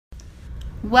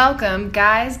Welcome,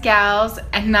 guys, gals,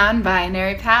 and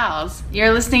non-binary pals.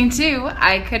 You're listening to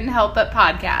I Couldn't Help But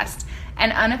Podcast,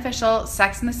 an unofficial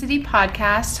Sex and the City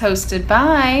podcast hosted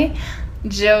by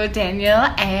Joe, Daniel,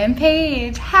 and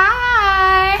Paige.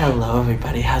 Hi! Hello,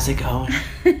 everybody. How's it going?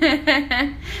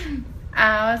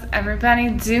 How's everybody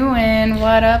doing?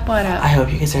 What up, what up? I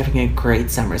hope you guys are having a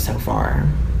great summer so far.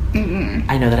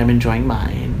 I know that I'm enjoying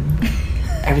mine.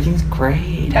 Everything's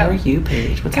great. How are you,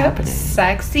 Paige? What's happening?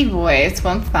 Sexy voice.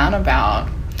 What's that about?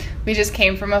 We just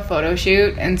came from a photo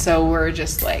shoot, and so we're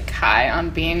just like high on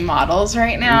being models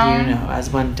right now. You know, as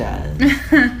one does.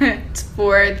 It's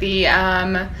for the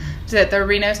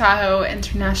Reno Tahoe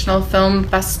International Film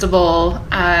Festival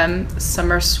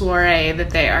summer soiree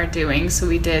that they are doing. So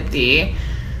we did the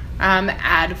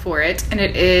ad for it, and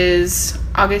it is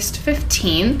August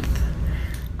 15th.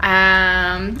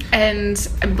 And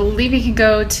I believe you can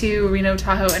go to Reno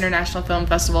Tahoe International Film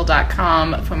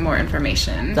Festival.com for more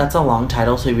information. That's a long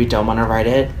title, so if you don't want to write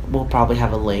it, we'll probably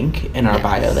have a link in our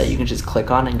bio that you can just click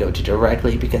on and go to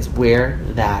directly because we're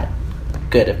that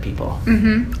good of people.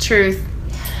 Truth.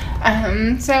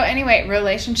 So anyway,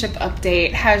 relationship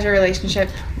update. How's your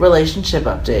relationship? Relationship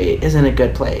update is in a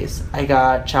good place. I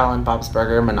got Chow and Bob's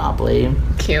Burger Monopoly.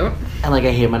 Cute. And I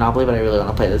hate Monopoly, but I really want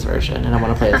to play this version. And I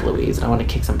want to play as Louise, and I want to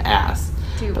kick some ass.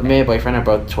 But me and my boyfriend are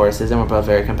both Tauruses, and we're both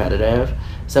very competitive.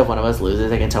 So if one of us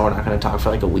loses, I can tell we're not going to talk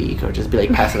for a week or just be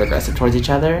passive aggressive towards each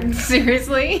other.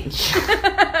 Seriously?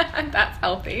 That's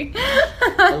healthy.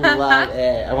 I love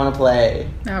it. I want to play.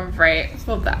 All right.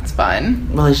 Well, that's fun.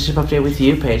 Relationship update with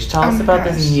you, Paige. Tell us about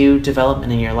this new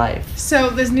development in your life. So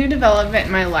this new development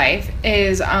in my life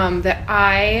is that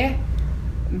I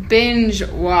binge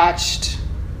watched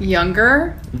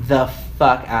Younger. The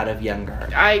fuck out of Younger.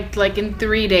 In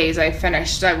 3 days I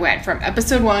finished. I went from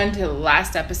episode 1 to the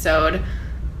last episode,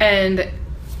 and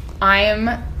I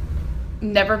am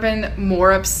never been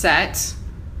more upset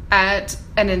at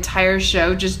an entire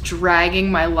show just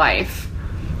dragging my life.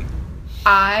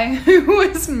 I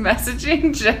was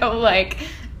messaging Joe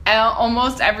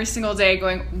almost every single day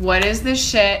going, what is this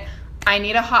shit? I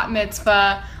need a hot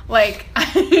mitzvah.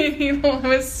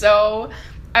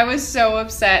 I was so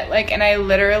upset. And I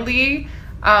literally,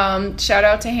 shout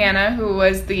out to Hannah, who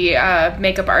was the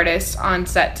makeup artist on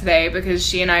set today, because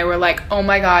she and I were like, oh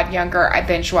my god, Younger, I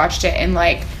binge watched it in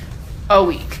a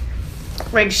week.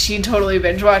 She totally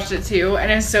binge watched it too.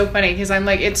 And it's so funny because I'm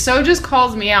it so just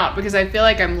calls me out because I feel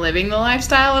like I'm living the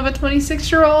lifestyle of a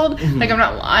 26-year-old. Mm-hmm. I'm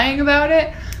not lying about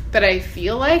it, but I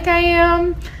feel like I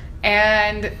am.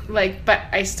 And but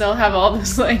I still have all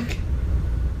this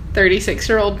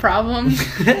 36-year-old problem.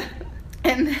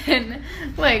 And then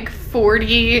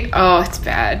 40, oh, it's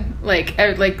bad.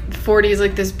 40 is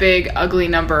this big ugly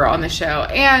number on the show.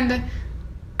 And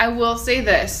I will say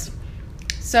this.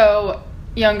 So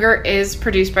Younger is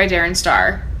produced by Darren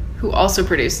Star, who also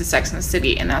produces Sex and the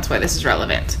City, and that's why this is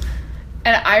relevant.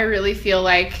 And I really feel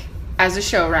as a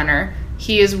showrunner,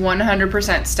 he is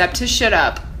 100% stepped his shit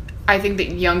up. I think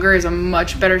that Younger is a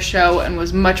much better show and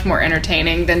was much more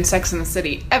entertaining than Sex and the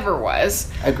City ever was.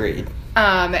 Agreed.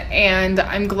 And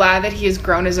I'm glad that he has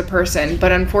grown as a person,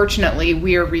 but unfortunately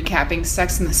we are recapping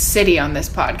Sex and the City on this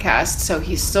podcast, so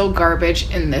he's still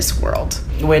garbage in this world.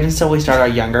 Wait until we start our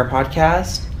Younger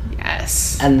podcast.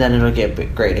 Yes. And then it'll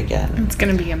get great again. It's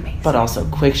gonna be amazing. But also,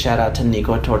 quick shout out to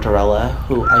Nico Tortorella,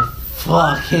 who I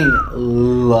fucking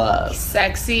love.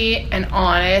 Sexy and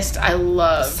honest. I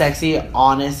love. Sexy,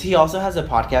 honest. He also has a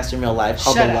podcast in real life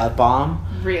called The Love Bomb.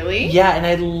 Really? Yeah, and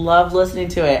I love listening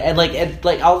to it. And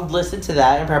I'll listen to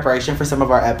that in preparation for some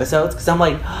of our episodes because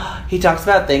I'm he talks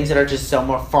about things that are just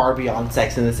so far beyond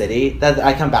Sex in the City that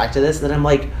I come back to this and I'm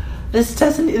this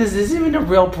isn't even a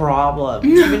real problem. Do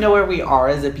you even know where we are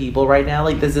as a people right now?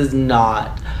 This is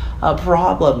not a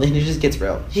problem. And it just gets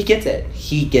real. He gets it.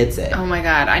 Oh my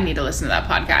god, I need to listen to that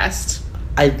podcast.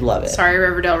 I love it. Sorry,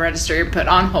 Riverdale Register, put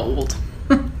on hold.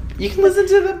 You can listen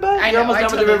to the book. You're almost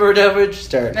done with the Riverdale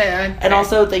Register. And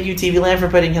also, thank you, TV Land, for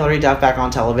putting Hilary Duff back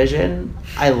on television.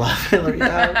 I love Hilary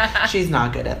Duff. She's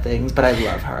not good at things, but I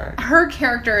love her. Her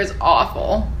character is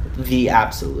awful. The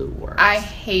absolute worst. I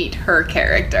hate her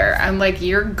character. I'm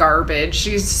you're garbage.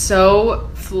 She's so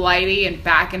flighty and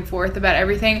back and forth about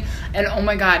everything. And oh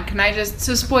my god,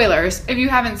 so spoilers. If you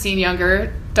haven't seen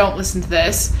Younger, don't listen to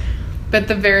this. But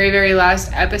the very, very last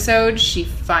episode, she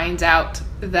finds out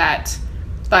that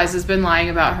Liza's been lying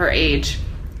about her age.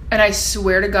 And I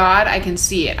swear to God, I can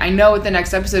see it. I know what the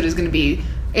next episode is going to be.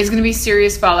 It's going to be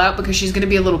serious fallout because she's going to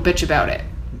be a little bitch about it.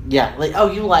 Yeah,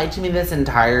 you lied to me this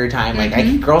entire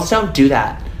time. Girls don't do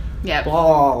that. Yep. Blah,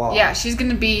 blah, blah. Yeah, she's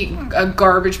gonna be a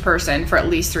garbage person for at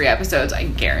least 3 episodes, I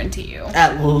guarantee you.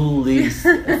 At least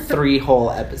 3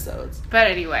 whole episodes. But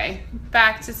anyway,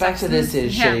 back to this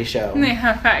shitty show.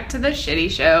 Yeah, back to the shitty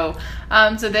show.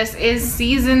 So this is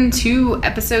season 2,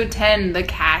 episode 10, The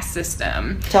Caste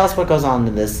System. Tell us what goes on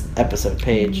in this episode,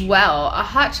 Paige. Well, a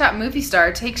hotshot movie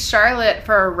star takes Charlotte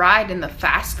for a ride in the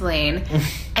fast lane,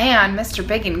 and Mr.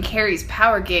 Big and Carrie's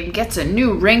power game gets a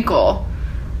new wrinkle,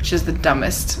 which is the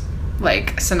dumbest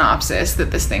synopsis that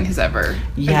this thing has ever.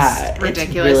 Yeah, it's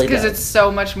ridiculous because really it's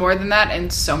so much more than that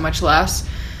and so much less.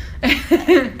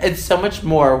 It's so much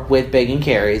more with Big and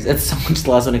Carrie's. It's so much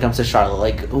less when it comes to Charlotte.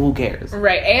 Like, who cares?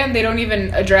 Right, and they don't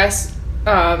even address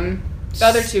the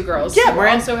other 2 girls. Yeah, who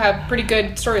also have pretty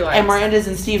good storylines. And Miranda's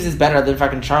and Steve's is better than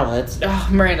fucking Charlotte's. Oh,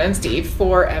 Miranda and Steve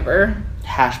forever.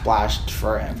 Hash blast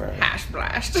forever. Hash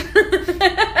blast. It's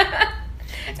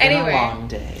been a long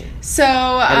day. So,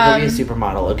 Gotta go be a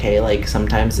supermodel, okay? Like,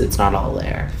 sometimes it's not all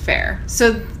there. Fair.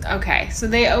 So, okay. So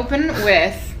they open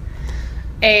with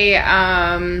a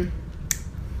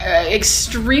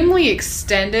extremely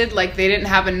extended, like they didn't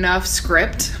have enough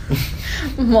script,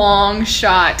 long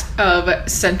shot of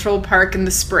Central Park in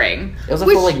the spring. It was a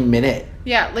full, minute.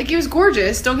 Yeah, it was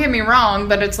gorgeous, don't get me wrong,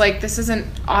 but it's this isn't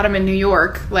autumn in New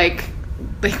York, like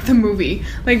the movie.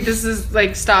 This is,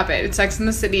 stop it. It's Sex and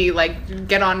the City.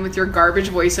 Get on with your garbage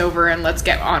voiceover and let's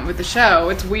get on with the show.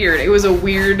 It's weird. It was a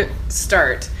weird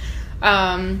start.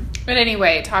 But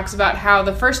anyway, it talks about how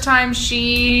the first time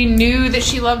she knew that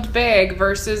she loved Big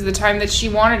versus the time that she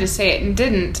wanted to say it and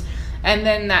didn't. And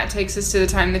then that takes us to the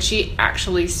time that she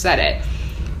actually said it.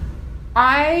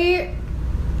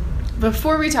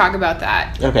 Before we talk about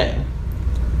that. Okay.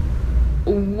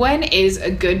 When is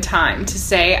a good time to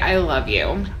say I love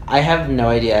you? I have no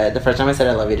idea. The first time I said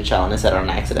I love you to Challen, I said it on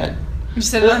accident. You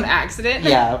said it on accident?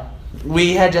 Yeah.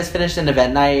 We had just finished an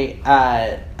event night,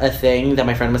 a thing that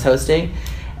my friend was hosting.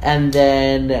 And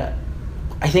then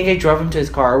I think I drove him to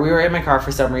his car. We were in my car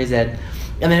for some reason.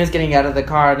 And then he was getting out of the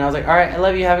car. And I was like, all right, I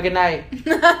love you. Have a good night. And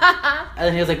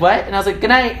then he was like, what? And I was like, good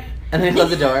night. And then he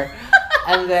closed the door.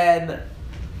 And then,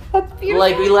 we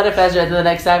let it fester. And then the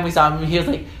next time we saw him, he was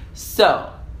like, so,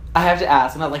 I have to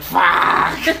ask. And I was like,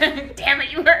 fuck. Damn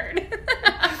it, you heard.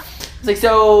 It's like,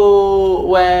 so,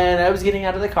 when I was getting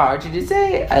out of the car, did you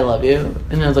say, I love you?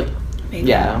 And I was like,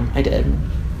 yeah, I did.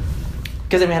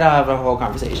 Because then we had to have a whole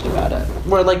conversation about it.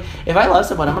 Where, if I love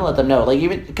someone, I'm going to let them know.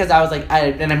 Even, because I was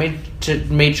I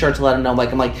made sure to let them know,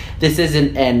 I'm like, this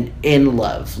isn't an in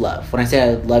love. When I say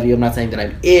I love you, I'm not saying that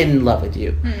I'm in love with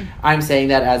you. I'm saying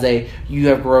that as you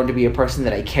have grown to be a person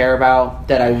that I care about,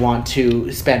 that I want to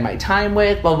spend my time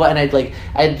with, blah, blah, and I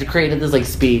created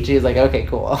this, speech. He was like, okay,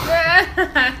 cool.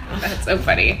 That's so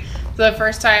funny. So the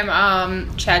first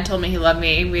time Chad told me he loved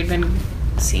me, we'd been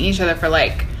seeing each other for,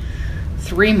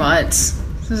 3 months.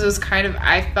 So it was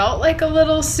I felt a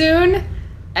little soon.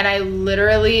 And I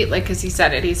literally, because he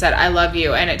said, I love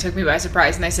you. And it took me by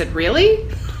surprise. And I said, really?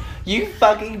 You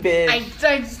fucking bitch.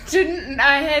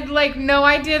 I had no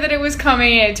idea that it was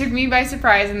coming. It took me by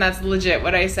surprise. And that's legit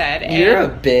what I said. You're a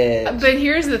bitch. But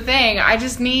here's the thing. I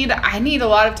need a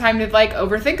lot of time to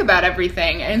overthink about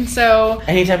everything. And so.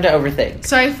 I need time to overthink.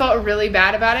 So I felt really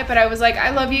bad about it. But I was like,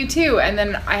 I love you too. And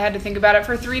then I had to think about it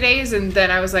for 3 days. And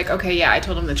then I was like, okay, yeah, I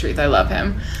told him the truth. I love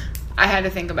him. I had to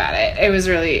think about it. It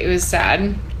was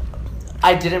sad.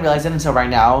 I didn't realize it until right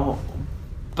now,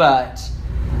 but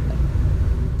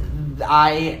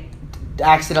I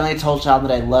accidentally told Sean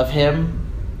that I love him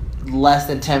less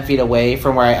than 10 feet away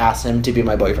from where I asked him to be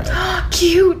my boyfriend.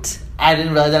 Cute! I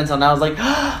didn't realize that until now. I was like,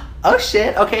 oh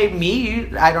shit, okay,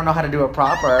 I don't know how to do it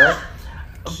proper.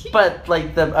 But,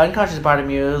 the unconscious part of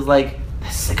me was like,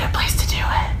 this is a good place to do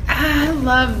it. I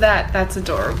love that. That's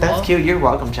adorable. That's cute. You're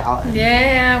welcome, Challenge.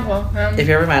 Yeah, welcome. If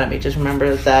you're ever mad at me, just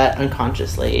remember that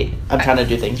unconsciously, I'm trying to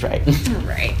do things right.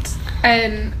 Right.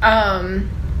 And,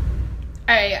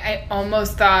 I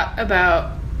almost thought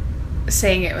about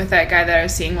saying it with that guy that I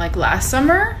was seeing, last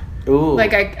summer. Ooh.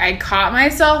 I caught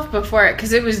myself before it,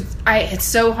 because it's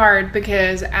so hard,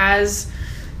 because as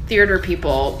theater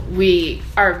people, we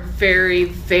are very,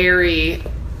 very,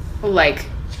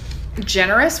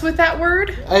 generous with that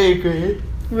word. I agree.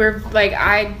 We're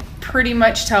I pretty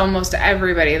much tell most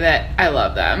everybody that I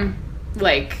love them.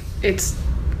 It's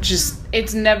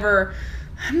never.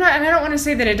 I don't want to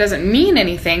say that it doesn't mean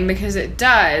anything, because it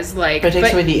does. But it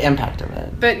takes away the impact of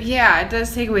it. But yeah, it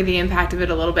does take away the impact of it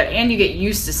a little bit, and you get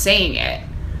used to saying it.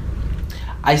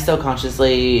 I still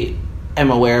consciously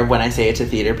am aware of when I say it to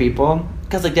theater people.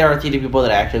 because like there are theater people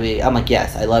that actually, I'm like,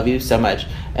 yes, I love you so much,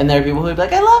 and there are people who would be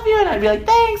like, I love you, and I'd be like,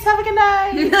 thanks, have a good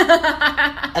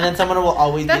night. And then someone will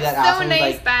always be that That's asshole so who's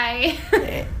nice, like,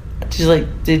 bye. she's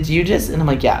like, did you just? And I'm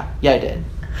like, yeah, I did,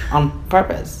 on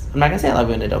purpose. I'm not gonna say I love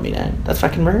you and I don't mean it. That's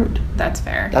fucking rude. That's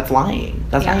fair. That's lying.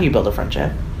 That's not how you build a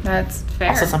friendship. That's fair.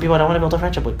 Also, some people I don't want to build a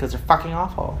friendship with because they're fucking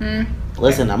awful. Mm.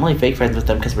 Listen, I'm only fake friends with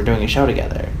them because we're doing a show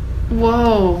together.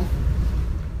 Whoa.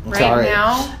 I'm Right sorry.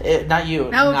 now? Not you.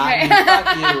 Okay. Not you.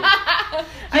 Fuck you. I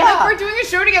Yeah. thought we're doing a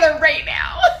show together right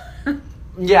now.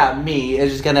 Yeah, me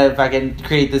is just gonna fucking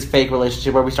create this fake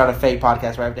relationship where we start a fake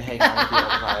podcast where I have to hang out with you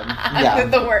all the time. Yeah.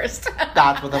 The worst.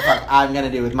 That's what the fuck I'm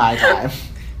gonna do with my time.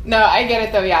 No, I get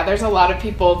it though. Yeah, there's a lot of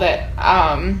people that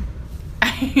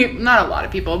not a lot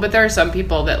of people, but there are some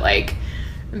people that like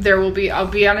I'll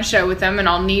be on a show with them and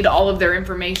I'll need all of their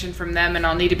information from them and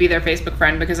I'll need to be their Facebook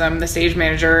friend because I'm the stage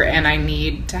manager and I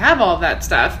need to have all of that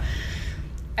stuff.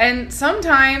 And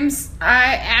sometimes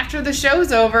after the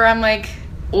show's over, I'm like,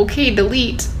 okay,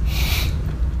 delete.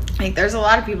 Like there's a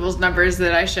lot of people's numbers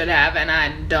that I should have and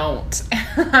I don't.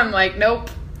 I'm like,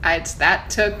 nope. That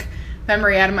took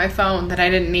memory out of my phone that I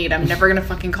didn't need. I'm never gonna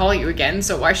fucking call you again,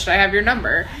 so why should I have your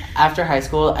number? After high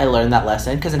school, I learned that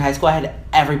lesson because in high school I had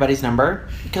everybody's number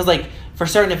because like for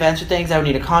certain events or things I would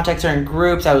need to contact certain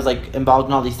groups. I was like involved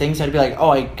in all these things, so I'd be like, oh,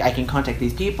 I can contact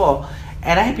these people.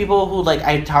 And I had people who like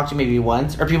I talked to maybe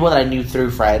once, or people that I knew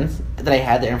through friends that I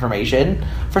had the information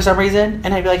for some reason,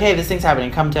 and I'd be like, hey, this thing's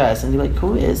happening, come to us. And they'd be like,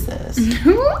 who is this?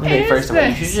 First of all,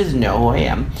 you should just know who I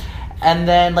am. And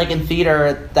then, like, in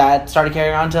theater, that started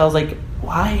carrying on until I was like,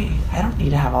 why? I don't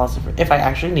need to have all this information. If I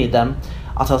actually need them,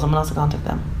 I'll tell someone else to contact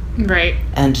them. Right.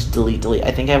 And just delete. I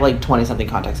think I have, like, 20-something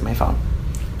contacts in my phone.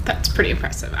 That's pretty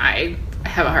impressive. I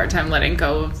have a hard time letting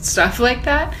go of stuff like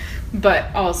that.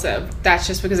 But also, that's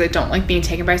just because I don't like being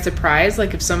taken by surprise.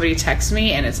 Like, if somebody texts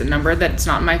me and it's a number that's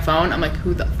not my phone, I'm like,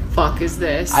 who the fuck is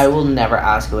this? I will never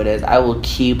ask who it is. I will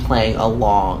keep playing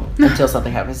along until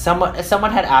something happens. Someone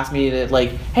had asked me that,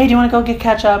 like, hey, do you want to go get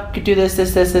ketchup? Could do this.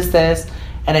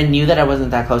 And I knew that I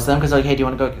wasn't that close to them because, like, hey, do you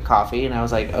want to go get coffee? And I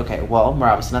was like, okay, well, we're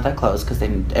obviously not that close because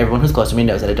everyone who's close to me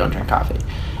knows that I don't drink coffee.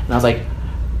 And I was like,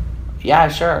 yeah,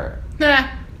 sure.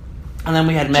 And then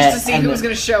we had met. Just to see who was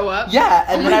going to show up? Yeah,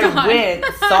 and then I went,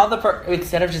 saw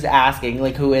instead of just asking,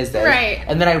 like, who is this? Right.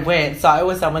 And then I went, saw it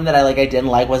was someone that I didn't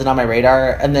like, wasn't on my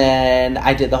radar, and then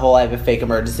I did the whole I have a fake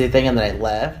emergency thing, and then I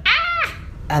left.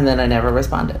 And then I never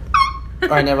responded.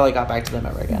 Or I never, got back to them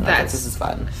ever again. I was like, this is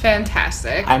fun.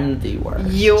 Fantastic. I'm the worst.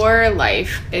 Your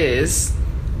life is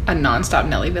a nonstop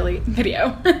Nelly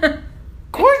video.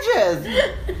 Gorgeous!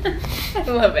 I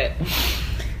love it.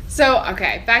 So,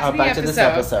 okay, back to this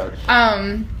episode.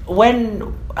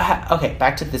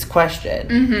 Back to this question.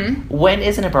 Mm-hmm. When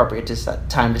is an appropriate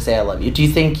time to say I love you? Do you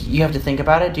think you have to think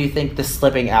about it? Do you think the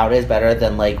slipping out is better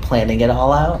than, planning it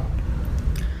all out?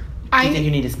 Do you think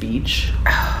you need a speech?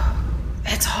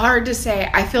 It's hard to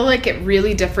say. I feel like it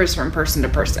really differs from person to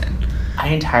person. I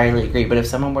entirely agree, but if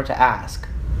someone were to ask...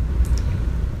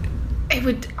 It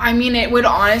would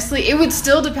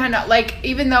still depend on,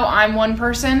 even though I'm one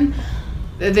person...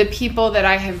 The people that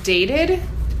I have dated,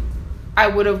 I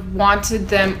would have wanted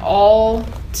them all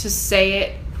to say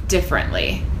it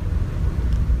differently.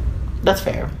 That's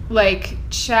fair. Like,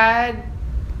 Chad,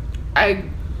 I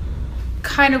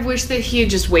kind of wish that he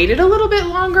had just waited a little bit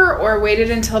longer or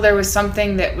waited until there was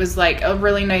something that was, a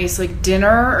really nice,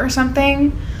 dinner or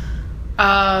something.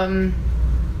 The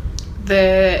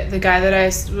guy that I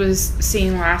was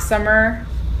seeing last summer,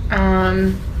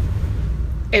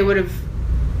 it would have...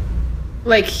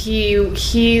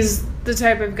 he's the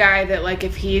type of guy that,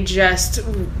 if he just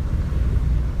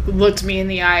looked me in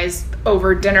the eyes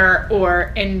over dinner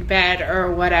or in bed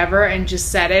or whatever and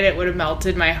just said it would have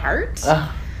melted my heart.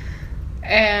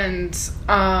 And,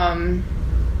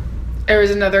 there was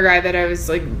another guy that I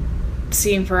was,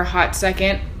 seeing for a hot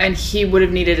second, and he would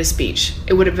have needed a speech.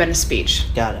 It would have been a speech.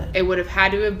 Got it. It would have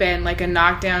had to have been, a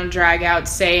knockdown, drag-out,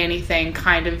 say anything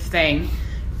kind of thing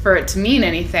for it to mean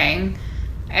anything.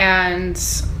 And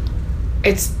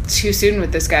it's too soon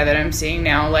with this guy that I'm seeing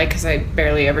now, because I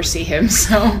barely ever see him.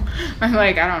 So I'm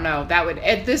I don't know. That would,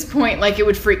 at this point, it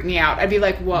would freak me out. I'd be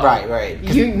like, whoa. Right.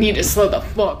 You need to slow the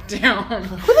fuck down.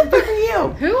 Who the fuck are you?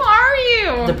 Who are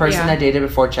you? The person I dated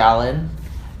before Challen,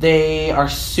 they are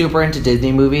super into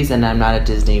Disney movies, and I'm not a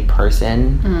Disney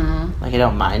person. Mm. I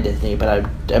don't mind Disney, but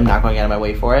I'm not going out of my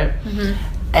way for it.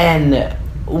 Mm-hmm. And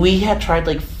we had tried,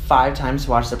 5 times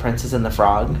to watch The Princess and the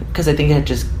Frog because I think it had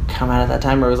just come out at that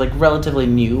time, or it was relatively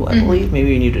new, I believe. Maybe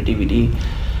we needed a DVD.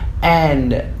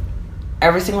 And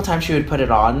every single time she would put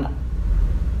it on,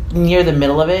 near the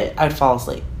middle of it, I would fall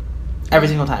asleep. Every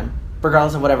single time.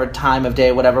 regardless of whatever time of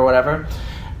day, whatever.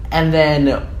 And then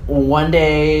one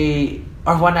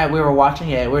night we were watching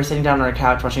it. We were sitting down on our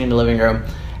couch watching it in the living room.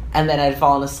 And then I'd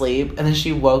fallen asleep. And then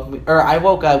she woke me. Or I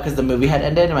woke up because the movie had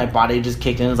ended. And my body just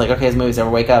kicked in. It was like, okay, this movie's over.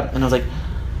 Wake up. And I was like,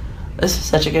 this is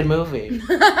such a good movie. And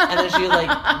then she was like,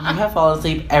 you have fallen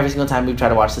asleep every single time we've tried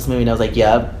to watch this movie. And I was like,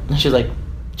 yep. And she was like,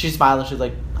 she smiled and she was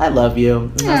like, I love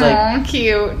you. And I was like,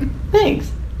 cute.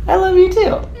 Thanks. I love you too.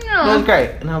 Aww. It was great.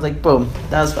 And I was like, boom.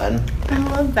 That was fun. I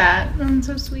love that. That's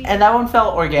so sweet. And that one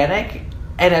felt organic.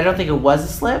 And I don't think it was a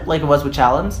slip like it was with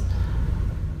Challenge.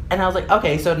 And I was like,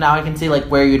 okay, so now I can see like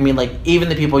where you'd mean like even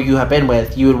the people you have been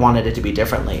with, you would wanted it to be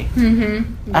differently.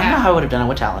 Mm-hmm. Yeah. I don't know how I would have done it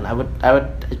with Challenge. I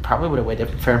probably would have waited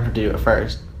for him to do it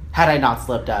first. Had I not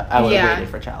slipped up, I would have waited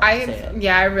for Challenge to say it.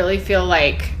 Yeah, I really feel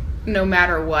like no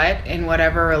matter what, in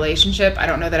whatever relationship, I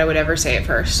don't know that I would ever say it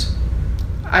first.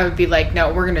 I would be like,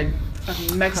 no, we're gonna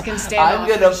fucking Mexican standoff. I'm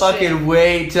gonna fucking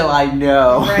wait till I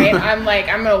know. Right? I'm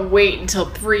gonna wait until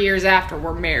 3 years after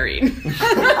we're married.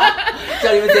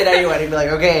 Don't even say that anyway. Be like,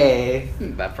 okay.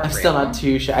 But for I'm real. still not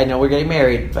too sure. I know we're getting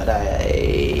married, but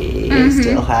I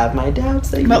still have my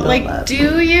doubts that you don't like, love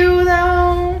do me. you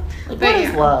though? Like, But what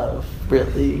is love,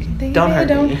 really? Baby, don't hurt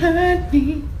me. hurt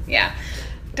me. Yeah.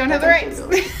 Don't have the rights.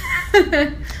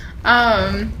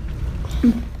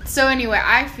 So anyway,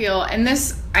 I feel, and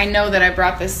this, I know that I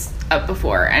brought this up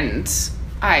before, and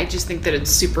I just think that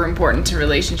it's super important to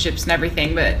relationships and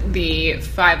everything, but the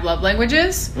 5 love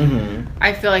languages, Mm-hmm.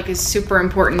 I feel like is super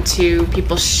important to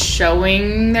people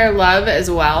showing their love as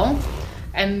well.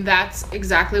 And that's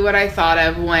exactly what I thought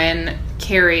of when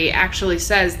Carrie actually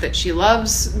says that she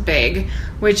loves Big,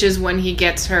 which is when he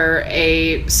gets her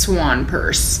a swan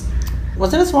purse.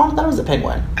 Was it a swan? I thought it was a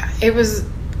penguin.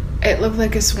 It looked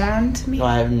like a swan to me. No,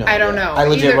 I have no I don't idea. know. I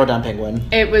legit Either- wrote down penguin.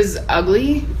 It was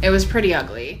ugly. It was pretty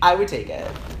ugly. I would take it.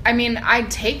 I mean,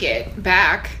 I'd take it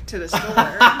back to the store.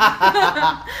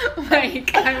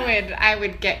 Like I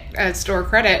would get a store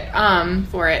credit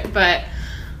for it, but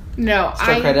no,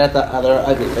 Store credit at the other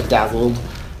ugly bedazzled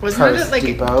wasn't purse it like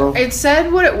depot. it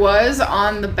said what it was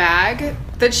on the bag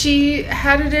that she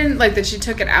had it in, like that she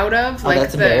took it out of, like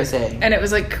that's embarrassing. and it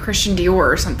was like Christian Dior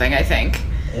or something, I think.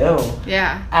 Ew.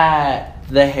 Yeah. At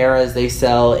the Harrah's, they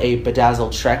sell a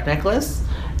bedazzled Shrek necklace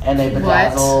and a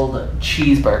bedazzled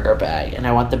cheeseburger bag. And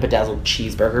I want the bedazzled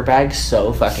cheeseburger bag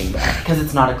so fucking bad. Because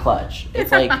it's not a clutch.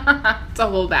 It's like... It's a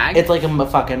whole bag. It's like a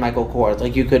fucking Michael Kors.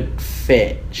 Like, you could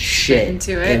fit shit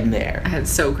into it. in there. It's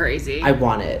so crazy. I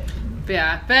want it.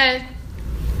 Yeah, but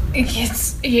it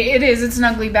is. It's an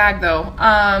ugly bag, though.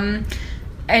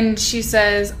 And she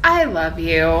says, I love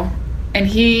you. And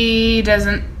he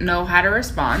doesn't know how to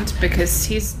respond because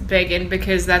he's big and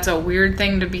because that's a weird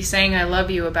thing to be saying I love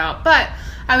you about. But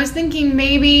I was thinking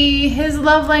maybe his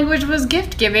love language was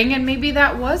gift giving and maybe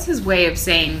that was his way of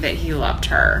saying that he loved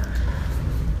her.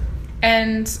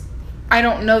 And I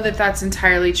don't know that that's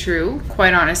entirely true,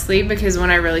 quite honestly, because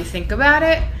when I really think about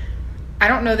it, I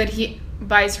don't know that he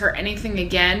buys her anything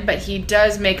again, but he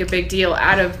does make a big deal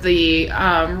out of the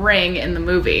ring in the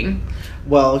movie.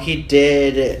 Well, he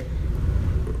did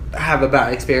have a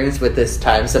bad experience with this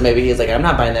time, so maybe he's like, I'm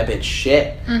not buying that bitch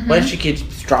shit. Mm-hmm. What if she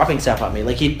keeps dropping stuff on me?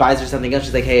 Like, he buys her something else,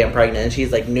 she's like, hey, I'm pregnant, and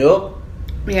she's like, nope,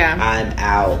 Yeah, I'm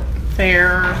out.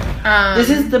 fair. This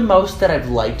is the most that I've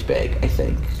liked Big, I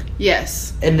think,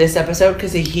 yes. in this episode,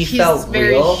 because he He's felt very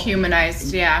real.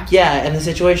 humanized, yeah. Yeah, and the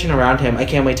situation around him, I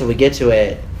can't wait till we get to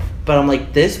it, but I'm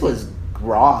like, this was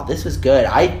raw, this was good.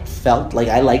 I felt like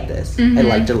I liked this. I Mhm.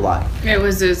 liked it a lot. It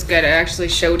was good. It actually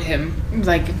showed him,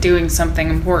 like, doing something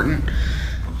important.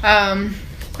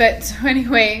 But so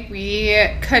anyway, we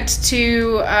cut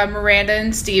to Miranda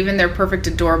and Steve and their perfect,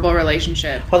 adorable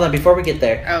relationship. Hold on, before we get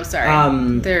there. Oh,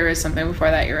 sorry. There is something before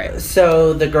that, you're right.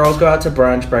 So the girls go out to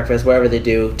brunch, breakfast, whatever they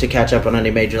do to catch up on any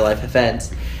major life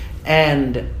events.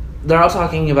 And they're all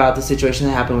talking about the situation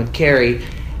that happened with Carrie.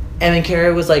 And then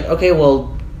Carrie was like, okay,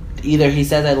 well, either he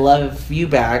says I love you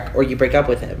back or you break up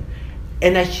with him.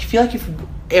 And I feel like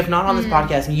if not on this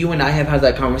podcast, you and I have had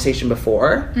that conversation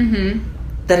before, Mm-hmm.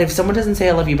 that if someone doesn't say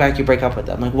I love you back, you break up with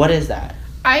them. Like, what is that?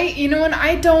 And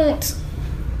I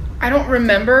don't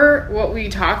remember what we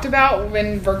talked about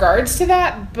in regards to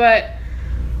that, but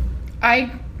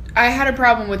I had a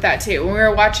problem with that too. When we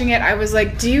were watching it, I was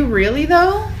like, do you really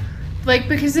though? Like,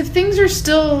 because if things are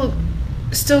still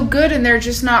good and they're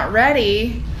just not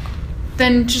ready,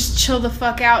 then just chill the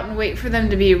fuck out and wait for them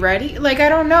to be ready. Like, I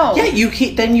don't know. Yeah, you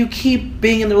keep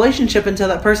being in the relationship until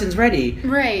that person's ready.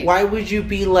 Right. Why would you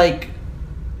be like,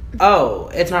 oh,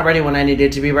 it's not ready when I need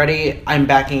it to be ready, I'm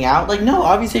backing out? Like, no,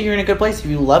 obviously you're in a good place. If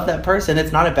you love that person,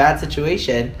 it's not a bad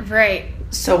situation. Right.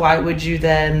 So why would you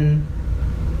then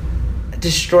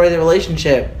destroy the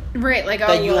relationship Right, like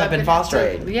that you have been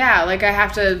fostering. Yeah, like I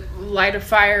have to light a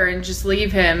fire and just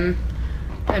leave him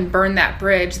and burn that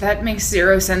bridge. That makes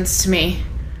zero sense to me.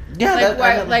 Yeah,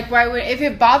 why would, if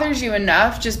it bothers you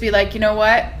enough, just be like, you know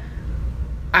what?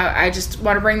 I just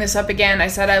want to bring this up again. I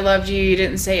said I loved you. You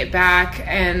didn't say it back.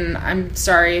 And I'm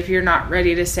sorry if you're not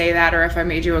ready to say that, or if I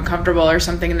made you uncomfortable or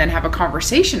something, and then have a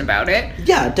conversation about it.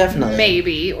 Yeah, definitely.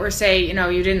 Maybe. Or say, you know,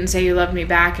 you didn't say you loved me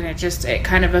back and it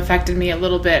kind of affected me a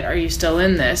little bit. Are you still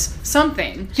in this?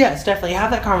 Something. Yes, definitely.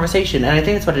 Have that conversation. And I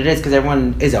think that's what it is, because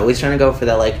everyone is always trying to go for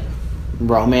that, like,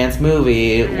 romance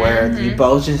movie where you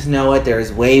both just know it.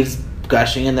 There's waves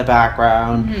gushing in the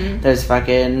background. There's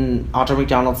fucking Audra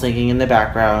McDonald singing in the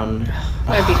background.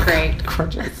 That'd be great.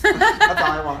 Gorgeous. That's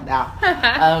all I want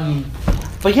now.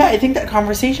 But yeah, I think that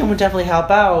conversation would definitely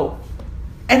help out.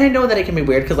 And I know that it can be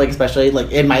weird because, like, especially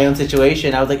like in my own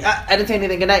situation, I was like, I didn't say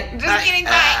anything. Good night. Just kidding.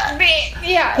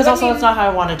 Yeah. Because also, that's not how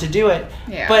I wanted to do it.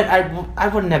 Yeah. But I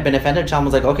wouldn't have been offended. Sean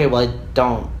was like, okay, well, I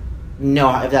don't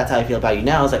know if that's how I feel about you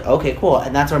now. I was like, okay, cool.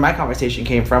 And that's where my conversation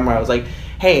came from, where I was like,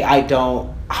 hey,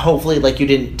 hopefully, like, you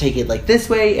didn't take it like this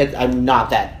way. I'm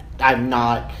not that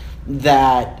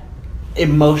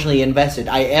emotionally invested.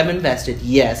 I am invested,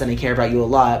 yes, and I care about you a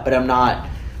lot, but I'm not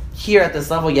here at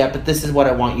this level yet. But this is what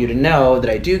I want you to know,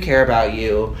 that I do care about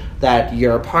you, that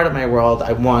you're a part of my world.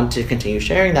 I want to continue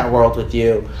sharing that world with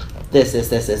you. This.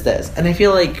 And I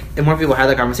feel like if more people have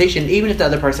that conversation, even if the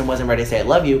other person wasn't ready to say I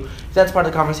love you, if that's part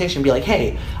of the conversation, be like,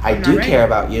 hey, I do care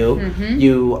about you.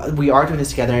 We are doing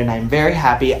this together, and I'm very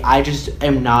happy. I just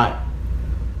am not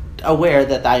aware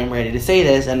that I am ready to say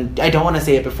this, and I don't want to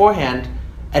say it beforehand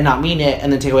and not mean it, and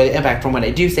then take away the impact from when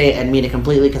I do say it and mean it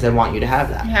completely, because I want you to have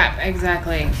that. Yeah,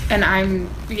 exactly. And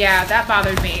that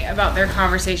bothered me about their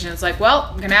conversation. It's like,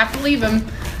 well, I'm gonna have to leave him.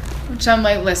 Which I'm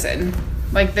like, listen,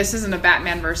 like, this isn't a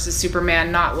Batman versus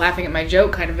Superman not laughing at my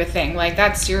joke kind of a thing. Like,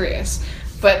 that's serious.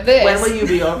 But this... When will you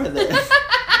be over this?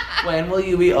 When will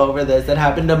you be over this? That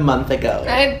happened a month ago.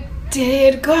 I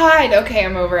did. God. Okay,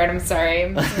 I'm over it. I'm sorry.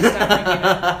 I'm just gonna stop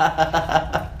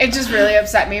bringing it. It just really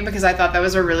upset me because I thought that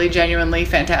was a really genuinely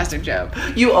fantastic joke.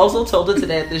 You also told it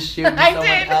today at the shoot to someone else.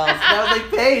 And I was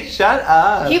like, hey, shut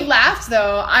up. He laughed,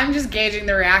 though. I'm just gauging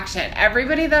the reaction.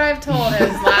 Everybody that I've told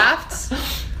has laughed.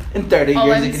 In 30 All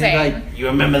years, I'm it can be saying. like, you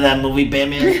remember that movie,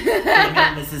 Batman?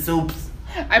 Mrs. Oops.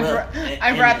 I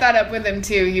brought that up with him,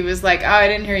 too. He was like, oh, I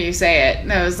didn't hear you say it.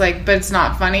 And I was like, but it's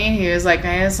not funny. He was like,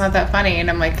 it's not that funny. And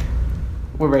I'm like,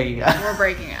 we're breaking up. We're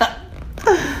breaking up.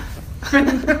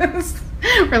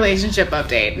 Relationship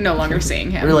update. No longer seeing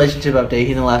him. Relationship update. He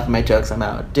didn't laugh at my jokes. I'm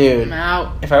out. Dude. I'm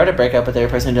out. If I were to break up with every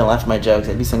person who didn't laugh at my jokes,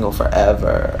 I'd be single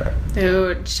forever.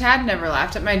 Dude, Chad never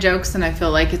laughed at my jokes, and I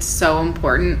feel like it's so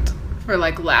important for,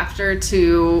 like, laughter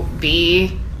to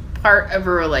be part of a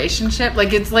relationship.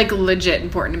 Like, it's, like, legit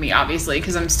important to me, obviously,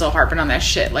 because I'm still harping on that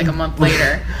shit, like, a month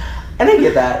later. And I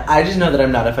get that. I just know that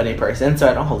I'm not a funny person, so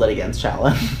I don't hold it against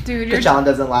Challen. Dude, because Challen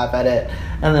doesn't laugh at it.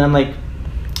 And then I'm like,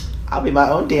 I'll be my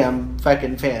own damn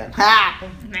fucking fan. Ha!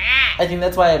 I think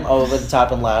that's why I'm over the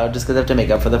top and loud, just because I have to make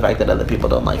up for the fact that other people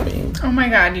don't like me. Oh my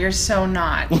god, you're so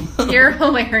not. You're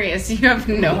hilarious. You have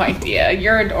no idea.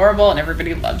 You're adorable and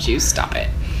everybody loves you. Stop it.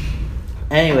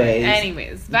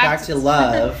 Anyways, back to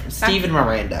love. Steve and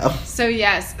Miranda. So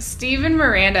yes, Steve and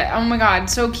Miranda. Oh my god,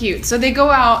 so cute. So they go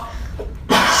out.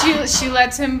 She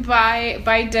lets him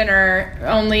buy dinner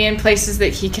only in places that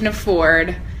he can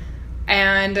afford,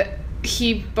 and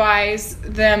he buys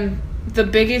them the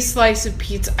biggest slice of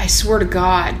pizza. I swear to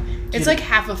God, it's like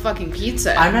half a fucking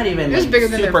pizza. I'm not even like, bigger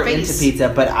than super into pizza,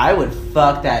 but I would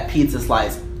fuck that pizza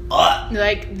slice. Ugh.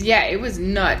 Like, yeah, it was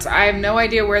nuts. I have no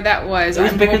idea where that was. It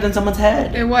was bigger than someone's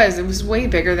head. It was way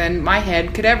bigger than my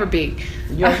head could ever be.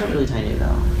 You're also really tiny,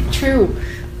 though. True.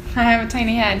 I have a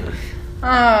tiny head.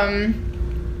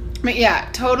 But yeah,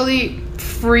 totally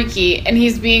freaky. And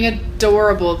he's being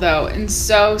adorable, though, and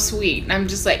so sweet. And I'm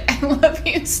just like, I love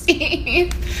you,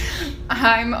 Steve.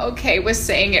 I'm okay with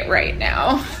saying it right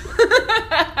now.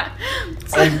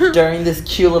 And during this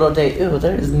cute little date, ew,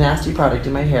 there is nasty product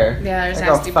in my hair. Yeah, there's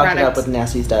nasty product. Fucked it up with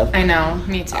nasty stuff. I know,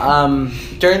 me too.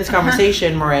 During this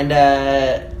conversation,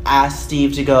 Miranda asked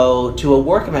Steve to go to a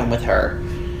work event with her,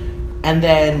 and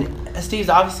then Steve's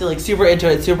obviously like super into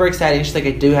it, super excited. She's like,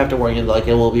 I do have to warn you, like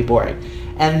it will be boring.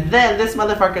 And then this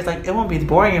motherfucker's like, it won't be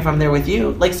boring if I'm there with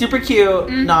you. Like, super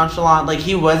cute, nonchalant. Like,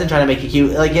 he wasn't trying to make it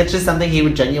cute. Like, it's just something he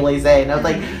would genuinely say. And I was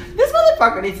like, this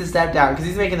motherfucker needs to step down because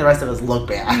he's making the rest of us look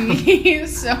bad.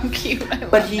 He's so cute.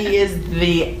 But he is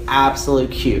the absolute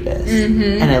cutest.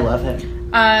 And I love him.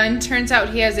 And turns out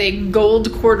he has a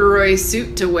gold corduroy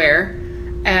suit to wear.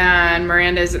 And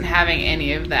Miranda isn't having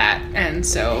any of that. And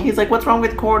so he's like, what's wrong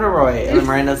with corduroy? And then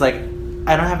Miranda's like,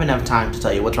 I don't have enough time to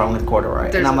tell you what's wrong with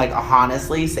corduroy. And I'm like,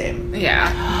 honestly, same.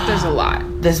 Yeah, there's a lot.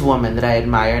 This woman that I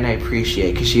admire and I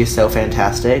appreciate because she is so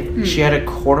fantastic, she had a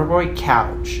corduroy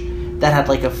couch that had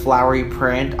like a flowery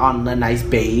print on a nice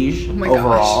beige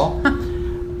overall.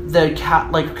 The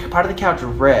part of the couch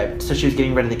ripped, so she was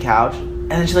getting rid of the couch.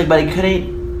 And then she's like, but I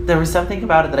couldn't, there was something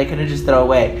about it that I couldn't just throw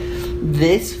away.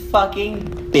 This fucking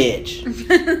bitch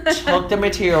took the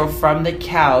material from the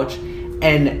couch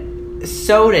and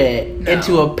sewed it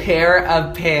into a pair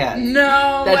of pants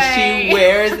way. She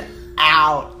wears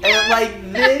out. And I'm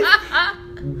like, this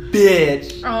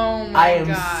bitch. Oh my God. I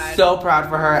am so proud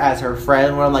for her as her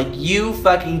friend, where I'm like, you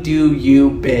fucking do you,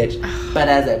 bitch. But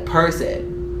as a person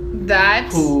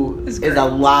who is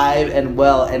alive and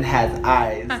well and has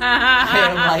eyes, I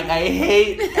am like, I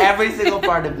hate every single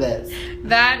part of this.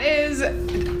 That is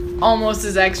almost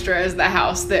as extra as the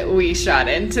house that we shot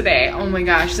in today. Oh my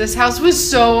gosh, this house was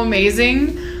so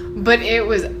amazing, but it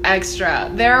was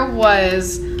extra. There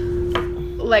was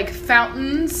like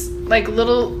fountains, like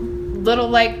little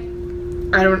like,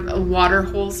 I don't know, water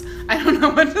holes. I don't know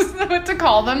what to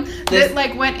call them. That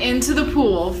like went into the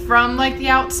pool from like the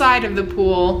outside of the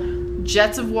pool.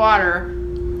 Jets of water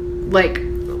like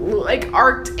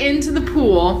arced into the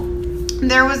pool.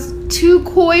 There was 2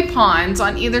 koi ponds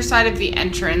on either side of the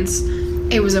entrance.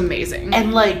 It was amazing.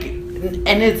 And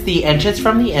it's the entrance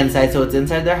from the inside, so it's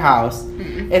inside their house.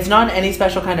 Mm-hmm. It's not any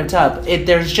special kind of tub.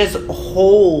 There's just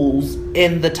holes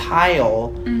in the tile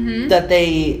that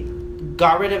they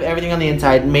got rid of everything on the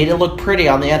inside, made it look pretty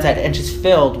on the outside, and just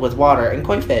filled with water and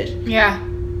koi fish. Yeah.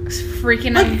 It's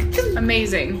freaking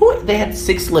amazing. They had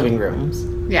 6 living rooms.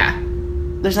 Yeah.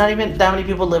 There's not even that many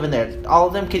people living there. All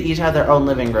of them could each have their own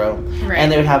living room. Right.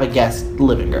 And they would have a guest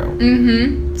living room.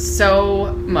 Mm-hmm.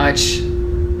 So much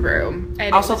room.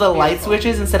 And also, the light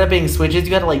switches, instead of being switches,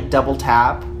 you had to, like, double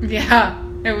tap. Yeah.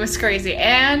 It was crazy.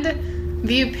 And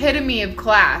the epitome of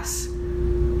class,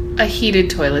 a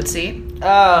heated toilet seat.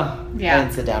 Oh. Yeah. I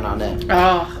didn't sit down on it.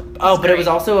 Oh, but it was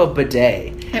also a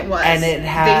bidet. It was. And it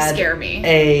had they scare me.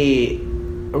 A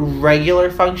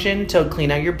regular function to clean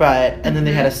out your butt, and then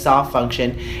they had a soft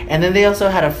function, and then they also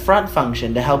had a front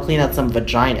function to help clean out some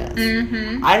vaginas.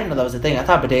 Mm-hmm. I didn't know that was a thing. I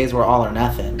thought bidets were all or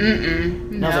nothing.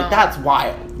 And I was like, that's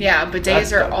wild. Yeah,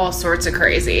 bidets are all sorts of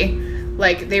crazy.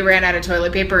 Like, they ran out of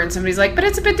toilet paper, and somebody's like, but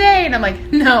it's a bidet, and I'm like,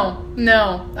 no,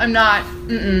 I'm not.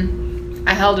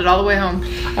 I held it all the way home.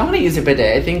 I want to use a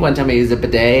bidet. I think one time I used a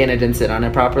bidet and I didn't sit on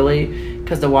it properly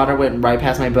because the water went right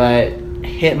past my butt,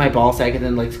 hit my ball sack, and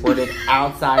then like squirted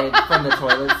outside from the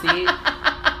toilet seat.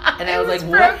 And I was like,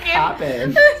 what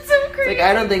happened? That's so crazy. Like,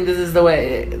 I don't think this is the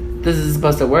way this is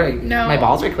supposed to work. No. My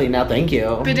balls are clean now, thank you.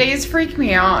 Bidets freak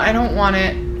me out. I don't want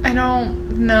it. I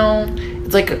don't know.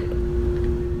 It's like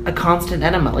a constant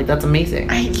enema. Like, that's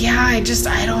amazing. I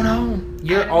don't know.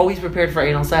 You're always prepared for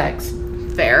anal sex.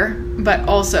 Fair. But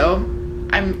also,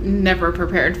 I'm never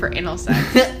prepared for anal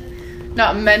sex.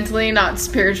 Not mentally, not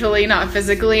spiritually, not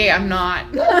physically. I'm not.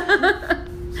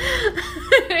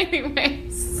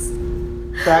 Anyways.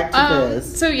 Back to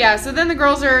this. So then the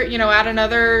girls are, at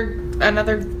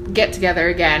another get together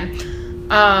again.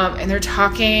 And they're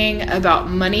talking about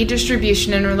money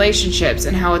distribution in relationships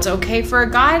and how it's okay for a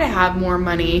guy to have more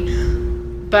money,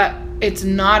 but it's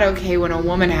not okay when a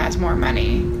woman has more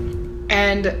money.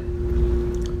 And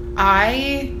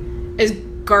as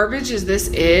garbage as this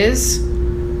is,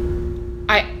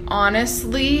 I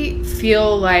honestly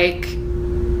feel like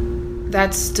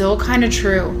that's still kind of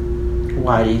true.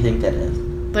 Why do you think that is?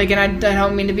 Like, and I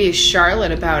don't mean to be a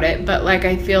Charlotte about it, but like,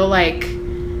 I feel like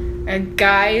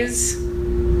guys,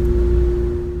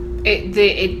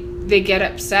 they get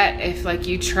upset if like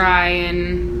you try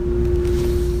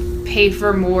and pay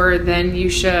for more than you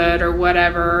should or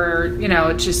whatever.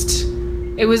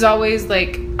 It was always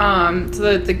like,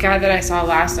 so the guy that I saw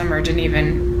last summer didn't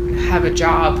even have a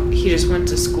job. He just went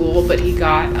to school, but he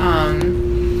got,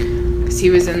 because he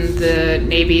was in the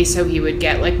Navy, so he would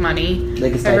get like money.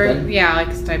 Like a stipend? Like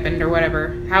a stipend or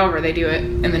whatever, however they do it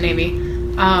in the Navy.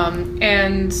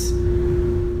 And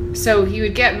so he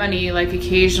would get money like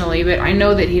occasionally, but I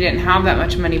know that he didn't have that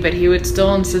much money, but he would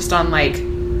still insist on like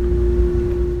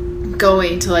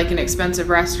going to like an expensive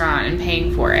restaurant and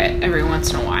paying for it every once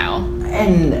in a while.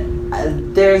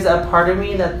 And there's a part of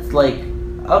me that's like,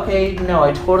 okay, no,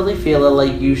 I totally feel it.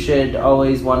 Like, you should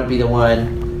always want to be the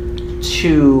one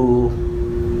to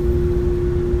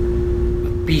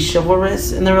be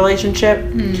chivalrous in the relationship.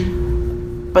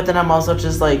 But then I'm also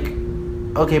just like,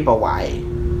 okay, but why?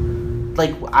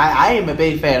 like, I am a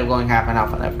big fan of going half and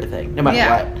half on everything, no matter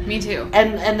what. Me too.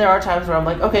 And there are times where I'm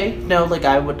like, okay, no, like,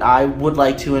 I would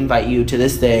like to invite you to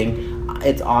this thing.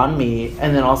 It's on me.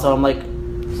 And then also I'm like,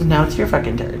 now it's your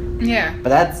fucking turn. Yeah. But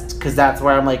that's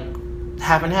where I'm like,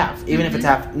 half and half. Even if it's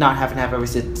not half and half every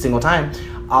single time,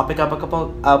 I'll pick up a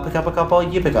couple,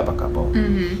 you pick up a couple.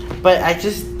 Mm-hmm.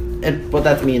 But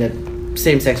that's me in a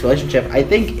same-sex relationship. I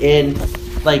think in,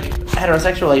 like,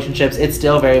 heterosexual relationships, it's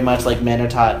still very much like men are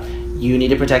taught, you need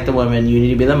to protect the woman, you need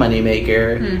to be the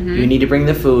moneymaker, you need to bring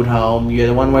the food home, you're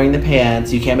the one wearing the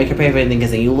pants, you can't make her pay for anything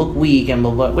because then you look weak and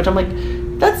blah, blah, which I'm like,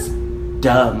 that's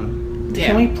dumb. Yeah.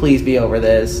 Can we please be over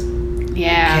this?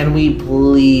 Yeah. Can we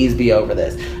please be over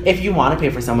this? If you want to pay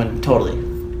for someone, totally.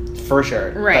 For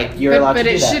sure. Right. Like, you're allowed to do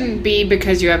that. But it shouldn't be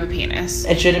because you have a penis.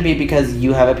 It shouldn't be because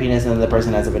you have a penis and the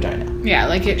person has a vagina. Yeah,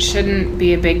 like, it shouldn't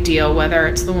be a big deal whether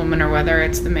it's the woman or whether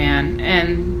it's the man.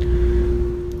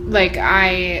 And, like,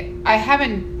 I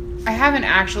haven't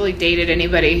actually dated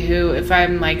anybody who, if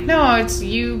I'm like, no, it's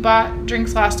you bought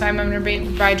drinks last time, I'm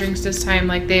gonna buy drinks this time,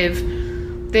 like, they've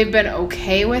been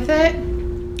okay with it.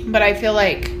 But I feel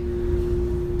like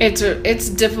it's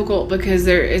difficult because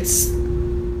it's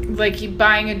like,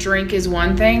 buying a drink is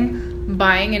one thing,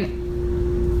 buying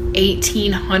an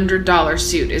 $1,800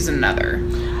 suit is another.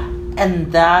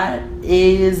 And that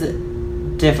is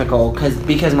difficult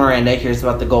because Miranda hears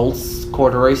about the gold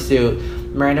corduroy suit.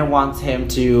 Miranda wants him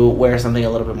to wear something a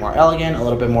little bit more elegant, a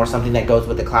little bit more something that goes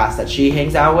with the class that she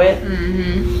hangs out with.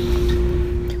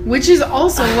 Mm-hmm. Which is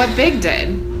also what Big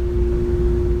did.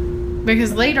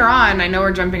 Because later on, I know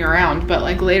we're jumping around, but,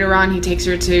 like, later on he takes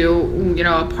her to, you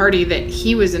know, a party that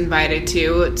he was invited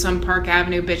to at some Park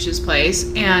Avenue bitch's place,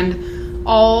 and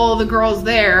all the girls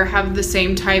there have the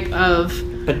same type of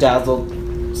bedazzled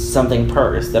something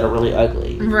purse that are really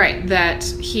ugly. Right, that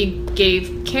he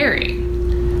gave Carrie.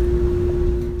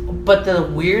 But the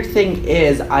weird thing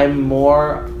is, I'm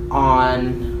more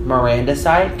on Miranda's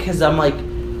side, because I'm like,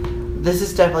 this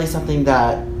is definitely something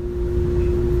that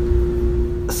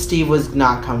Steve was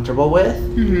not comfortable with.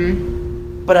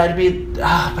 Mm-hmm. But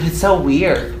but it's so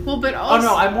weird. Well, but also...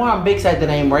 Oh, no, I'm more on Big's side than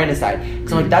I am Miranda's side.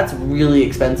 Because I'm like, that's really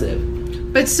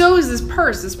expensive. But so is this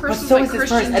purse. This purse is like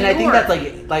Christian Dior. And I think that's that's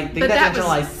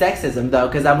internalized sexism, though.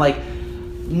 Because I'm like,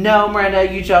 no,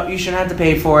 Miranda, you shouldn't have to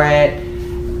pay for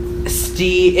it.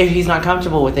 Steve, if he's not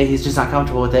comfortable with it, he's just not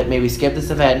comfortable with it. Maybe skip this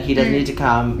event. He doesn't need to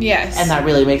come. Yes. And that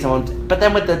really makes someone... But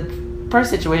then with the purse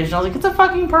situation, I was like, it's a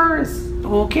fucking purse.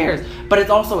 Who cares? But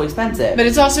it's also expensive.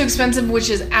 Which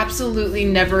is absolutely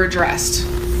never addressed.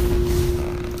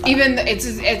 Even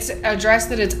it's addressed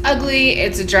that it's ugly.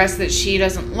 It's addressed that she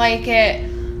doesn't like it.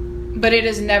 But it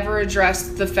has never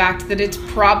addressed the fact that it's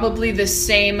probably the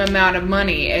same amount of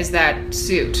money as that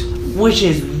suit. Which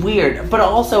is weird. But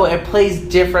also it plays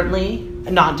differently.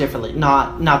 Not differently.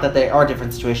 Not that they are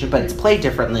different situations, but it's played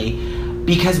differently.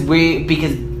 Because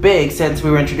Big, since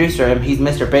we were introduced to him, he's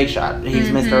Mr. Big Shot. He's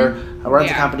Mr.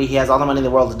 Runs a company. He has all the money in the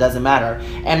world. It doesn't matter.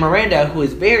 And Miranda, who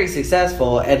is very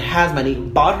successful and has money,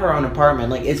 bought her own apartment.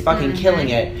 Like, is fucking killing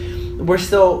it. We're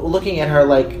still looking at her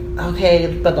like,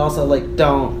 okay, but also like,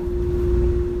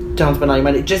 don't spend all your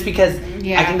money. Just because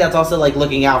I think that's also like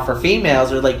looking out for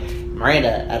females, or like,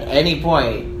 Miranda, at any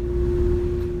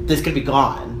point, this could be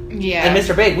gone. Yeah. And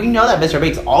Mr. Big, we know that Mr.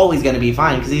 Big's always going to be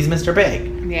fine because he's Mr. Big.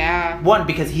 Yeah. One,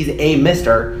 because he's a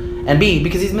Mr. And B,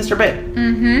 because he's Mr. Big.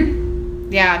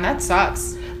 Mm-hmm. Yeah, and that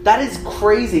sucks. That is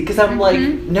crazy, because I'm like,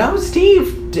 no,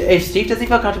 Steve. If Steve doesn't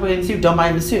feel comfortable in the suit, don't buy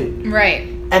him the suit. Right.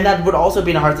 And that would also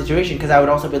be in a hard situation, because I would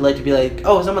also be like,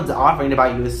 oh, someone's offering to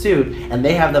buy you a suit, and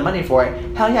they have the money for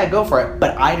it. Hell yeah, go for it.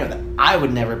 But I know that I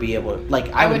would never be able to,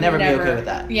 like, I would never be okay with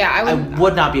that. Yeah, I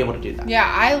would not be able to do that. Yeah,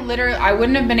 I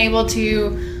wouldn't have been able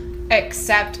to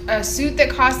accept a suit that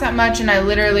costs that much, and I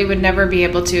literally would never be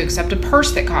able to accept a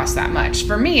purse that costs that much.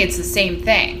 For me, it's the same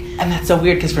thing. And that's so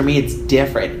weird, because for me, it's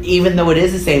different. Even though it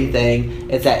is the same thing,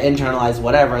 it's that internalized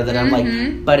whatever that I'm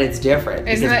like, but it's different.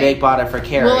 Because Big bought it for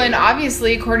Carrie. Well, and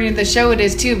obviously, according to the show, it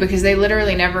is too, because they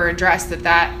literally never address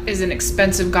that is an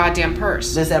expensive goddamn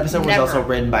purse. This episode was also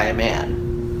written by a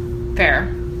man. Fair.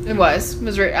 It was. It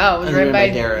was written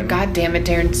by Darren. God damn it,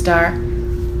 Darren Star.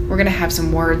 We're going to have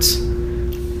some words.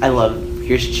 I love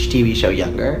your TV show,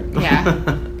 Younger. Yeah.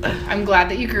 I'm glad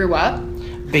that you grew up.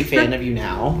 Big fan of you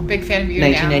now. Big fan of you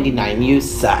 1999, now. you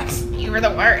sucks. You were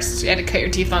the worst. You had to cut your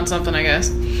teeth on something, I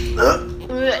guess.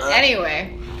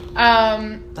 Anyway.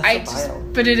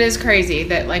 But it is crazy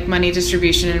that, like, money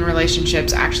distribution in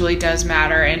relationships actually does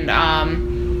matter. And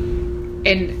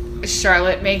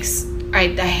Charlotte makes... I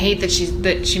hate that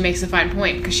she makes a fine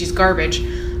point, because she's garbage.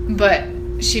 But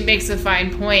she makes a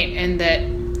fine point in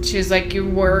that she was like,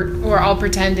 we're all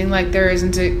pretending like there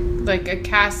isn't a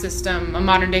caste system, a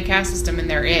modern day caste system, and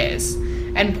there is,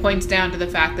 and points down to the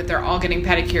fact that they're all getting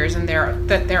pedicures and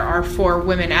that there are 4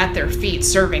 women at their feet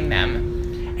serving them.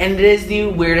 And it is the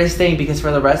weirdest thing because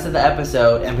for the rest of the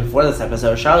episode and before this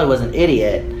episode, Charlotte was an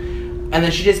idiot, and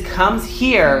then she just comes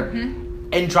here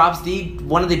and drops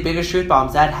one of the biggest truth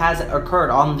bombs that has occurred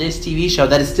on this TV show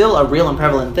that is still a real and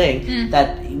prevalent thing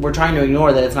that we're trying to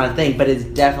ignore that it's not a thing, but it's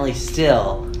definitely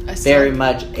still very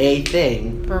much a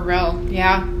thing. For real,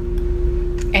 yeah.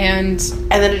 And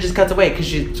then it just cuts away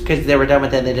because they were done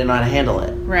with it and they didn't know how to handle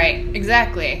it. Right,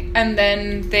 exactly. And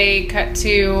then they cut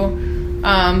to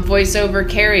voiceover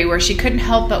Carrie, where she couldn't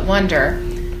help but wonder,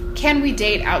 can we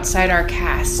date outside our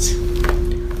caste?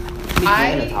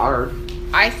 It's hard.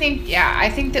 I think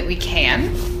that we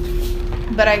can,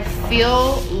 but I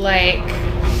feel like,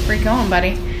 where you going,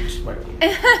 buddy?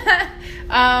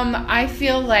 I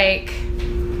feel like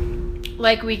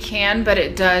we can, but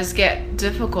it does get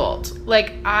difficult.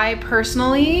 Like, I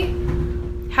personally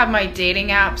have my dating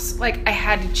apps, like, I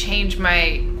had to change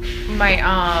my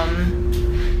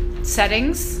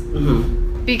settings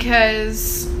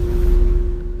because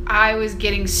I was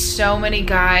getting so many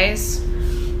guys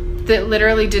that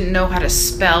literally didn't know how to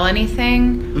spell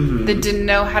anything, that didn't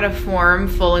know how to form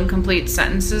full and complete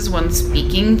sentences when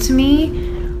speaking to me,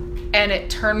 and it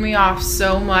turned me off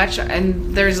so much.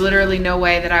 And there's literally no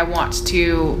way that I want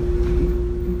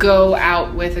to go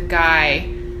out with a guy,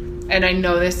 and I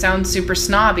know this sounds super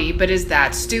snobby, but is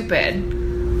that stupid?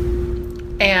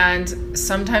 And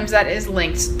sometimes that is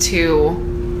linked to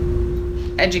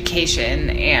education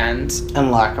and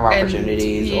lack of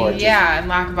opportunities, and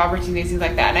lack of opportunities, things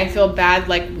like that. And I feel bad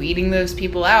like weeding those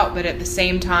people out, but at the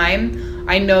same time,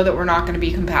 I know that we're not going to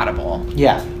be compatible.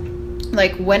 Yeah.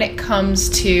 Like, when it comes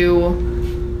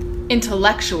to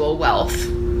intellectual wealth,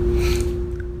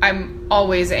 I'm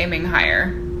always aiming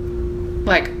higher.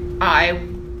 Like, I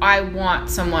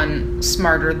want someone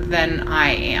smarter than I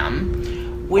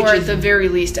am, or at the very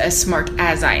least as smart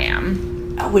as I am.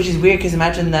 Which is weird, because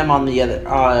imagine them on the other...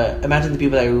 imagine the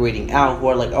people that were waiting out who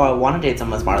are like, oh, I want to date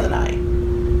someone smarter than I.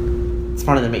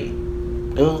 Smarter than me.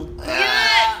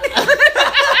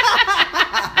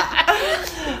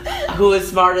 Who is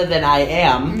smarter than I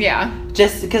am. Yeah.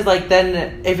 Just because, like,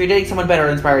 then if you're dating someone better,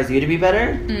 it inspires you to be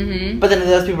better. But then if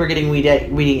those people are getting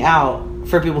weeding out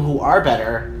for people who are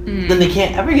better, then they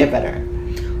can't ever get better.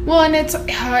 Well, and it's so...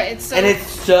 And it's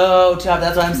so tough.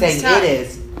 That's what I'm saying. It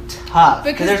is tough.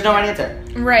 Because there's no right answer.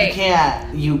 Right.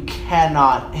 You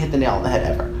cannot hit the nail on the head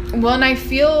ever. Well, and I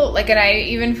feel like, and I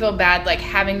even feel bad, like,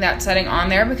 having that setting on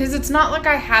there, because it's not like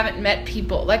I haven't met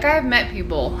people. Like, I have met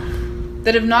people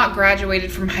that have not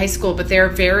graduated from high school, but they're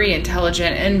very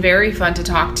intelligent and very fun to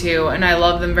talk to, and I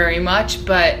love them very much,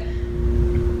 but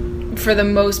for the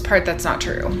most part, that's not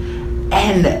true.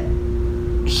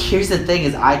 And here's the thing,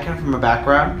 is I come from a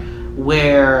background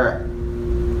where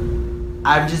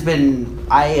I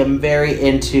am very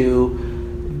into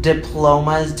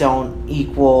diplomas don't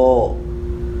equal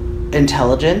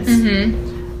intelligence.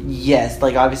 Yes,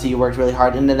 like, obviously you worked really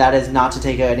hard, and that is not to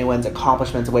take anyone's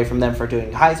accomplishments away from them for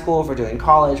doing high school, for doing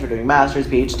college, for doing master's,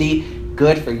 PhD.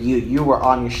 Good for you. You were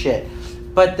on your shit.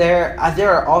 But there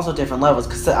are also different levels,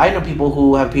 because I know people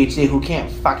who have PhD who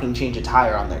can't fucking change a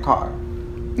tire on their car.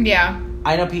 Yeah.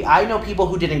 I know people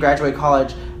who didn't graduate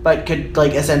college but could,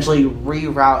 like, essentially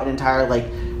reroute an entire, like,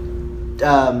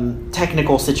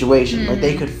 technical situation. Like,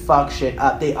 they could fuck shit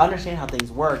up. They understand how things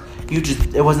work.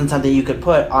 It wasn't something you could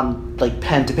put on, like,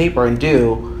 pen to paper and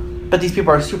do. But these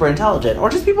people are super intelligent, or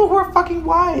just people who are fucking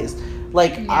wise.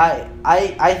 Like,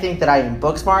 I think that I am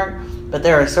book smart, but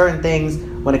there are certain things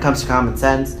when it comes to common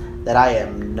sense that I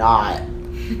am not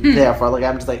there for. Like,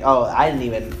 I'm just like, oh,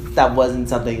 that wasn't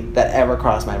something that ever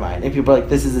crossed my mind. And people are like,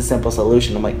 this is a simple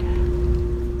solution. I'm like,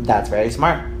 that's very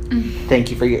smart. Thank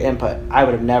you for your input. I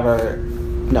would have never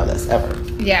known this ever.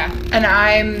 Yeah, and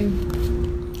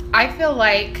I feel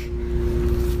like,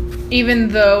 even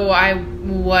though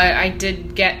I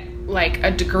did get, like,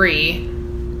 a degree,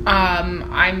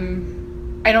 I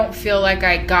don't feel like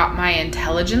I got my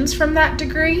intelligence from that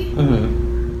degree.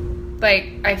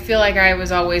 Like, I feel like I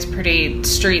was always pretty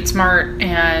street smart,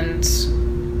 and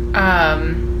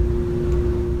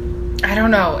I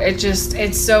don't know.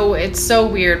 It's so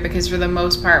weird, because for the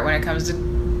most part, when it comes to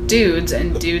dudes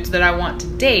and dudes that I want to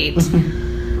date,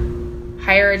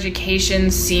 higher education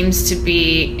seems to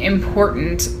be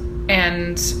important.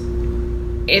 And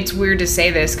it's weird to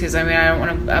say this, because I mean, I don't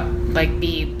want to like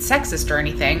be sexist or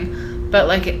anything, but,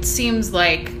 like, it seems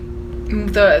like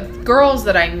the girls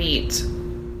that I meet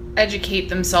educate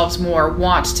themselves more,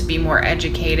 want to be more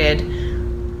educated,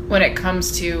 when it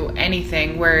comes to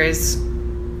anything, whereas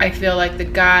I feel like the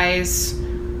guys,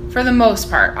 for the most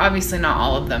part, obviously not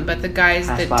all of them, but the guys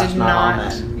that did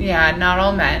not not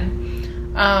all men.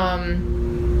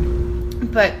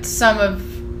 But some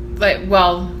of, like,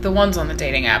 well, the ones on the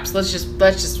dating apps, let's just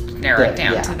narrow it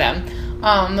down to them.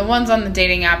 The ones on the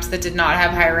dating apps that did not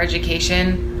have higher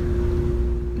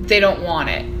education, they don't want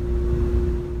it.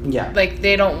 Yeah. Like,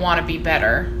 they don't want to be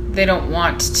better. They don't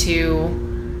want to,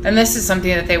 and this is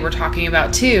something that they were talking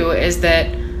about too, is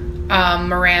that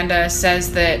Miranda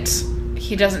says that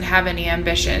he doesn't have any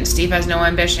ambition. Steve has no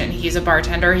ambition. He's a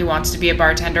bartender. He wants to be a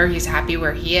bartender. He's happy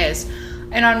where he is.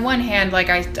 And on one hand, like,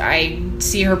 I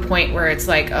see her point where it's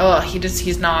like, oh,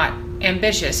 he's not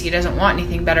ambitious. He doesn't want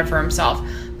anything better for himself.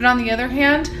 But on the other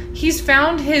hand, he's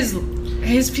found his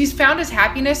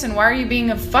happiness, and why are you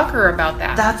being a fucker about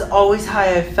that? That's always how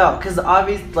I felt, because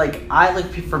obviously, like, I look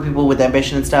for people with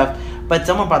ambition and stuff, but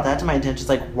someone brought that to my attention. It's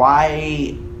like,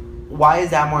 why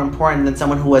is that more important than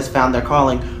someone who has found their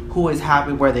calling, who is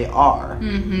happy where they are?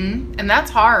 Mm-hmm. And that's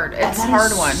hard. It's a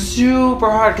hard one. Super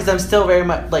hard, because I'm still very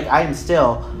much, like,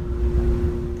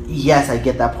 yes, I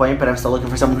get that point, but I'm still looking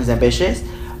for someone who's ambitious.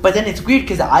 But then it's weird,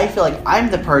 because I feel like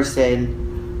I'm the person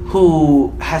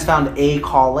who has found a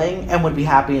calling and would be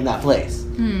happy in that place.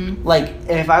 Like,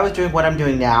 if I was doing what I'm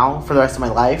doing now for the rest of my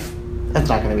life, it's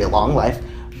not going to be a long life,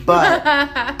 but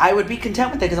I would be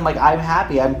content with it, because I'm like, I'm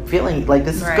happy, I'm feeling like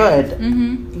this is good.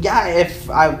 Mm-hmm. Yeah, if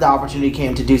the opportunity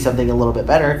came to do something a little bit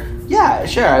better, yeah,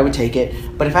 sure, I would take it.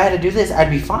 But if I had to do this, I'd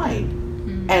be fine.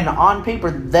 Mm-hmm. And on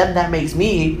paper, then that makes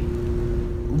me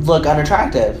look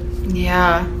unattractive.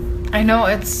 Yeah, I know,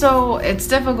 it's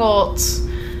difficult.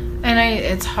 And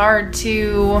it's hard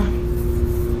to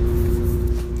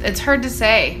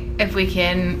say if we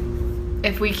can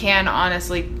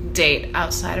honestly date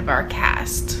outside of our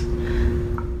cast.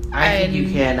 I think you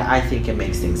can. I think it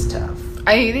makes things tough.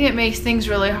 I think it makes things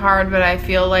really hard, but I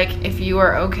feel like if you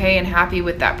are okay and happy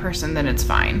with that person, then it's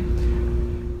fine.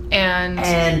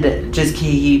 And just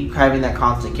keep having that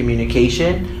constant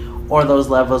communication, or those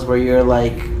levels where you're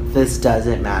like, this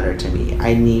doesn't matter to me.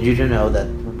 I need you to know that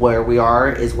where we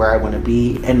are is where I want to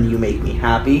be, and you make me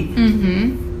happy.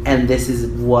 Mm-hmm. And this is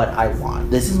what I want.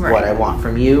 This is what I want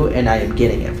from you, and I am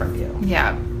getting it from you.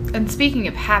 Yeah. And speaking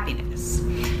of happiness,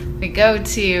 we go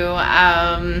to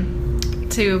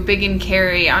Big and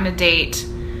Carrie on a date,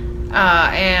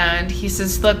 and he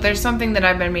says, look, there's something that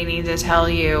I've been meaning to tell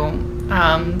you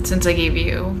since I gave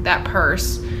you that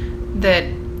purse, that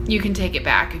you can take it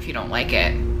back if you don't like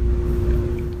it.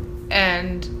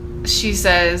 And she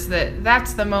says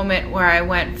that's the moment where I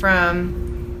went from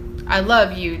I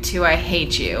love you to I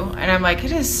hate you. And I'm like,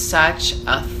 it is such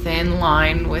a thin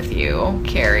line with you,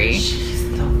 Carrie.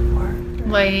 She's the worst.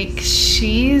 Like,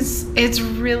 it's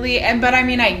really, but I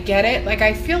mean, I get it. Like,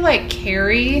 I feel like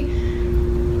Carrie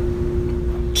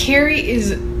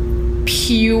is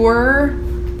pure,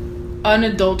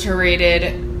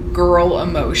 unadulterated girl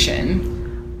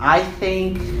emotion. I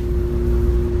think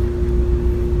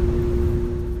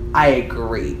I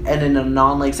agree. And in a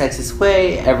non-sexist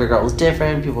way, every girl is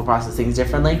different, people process things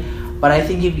differently. But I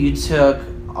think if you took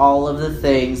all of the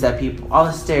things that all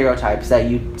the stereotypes that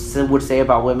you would say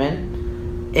about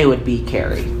women, it would be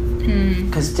Carrie.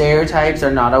 Because stereotypes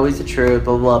are not always the truth,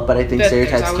 blah, blah, but I think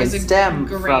stereotypes can stem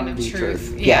from the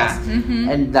truth. Yeah. Yes. Mm-hmm.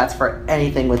 And that's for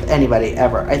anything with anybody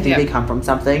ever. I think they come from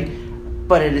something,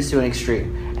 but it is to an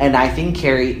extreme. And I think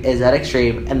Carrie is that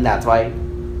extreme, and that's why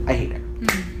I hate her.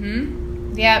 Mm-hmm.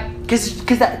 Yep.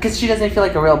 Because she doesn't feel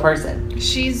like a real person.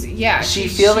 She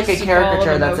feels like a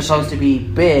caricature that's supposed to be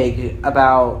big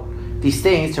about these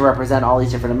things to represent all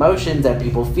these different emotions that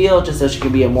people feel, just so she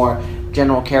can be a more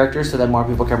general character so that more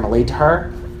people can relate to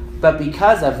her. But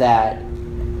because of that,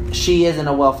 she isn't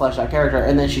a well fleshed out character,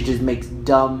 and then she just makes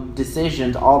dumb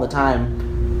decisions all the time.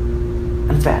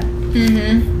 And it's bad.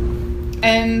 Mm-hmm.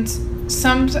 And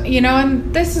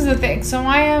and this is the thing. So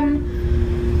I am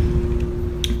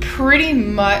pretty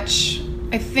much,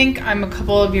 I think I'm a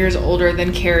couple of years older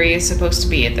than Carrie is supposed to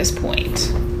be at this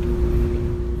point.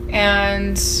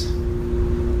 And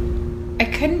I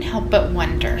couldn't help but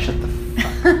wonder. Shut the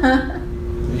fuck up.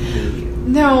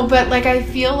 No, but I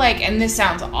feel like, and this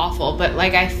sounds awful, but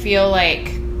I feel like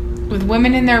with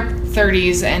women in their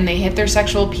 30s and they hit their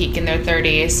sexual peak in their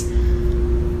 30s,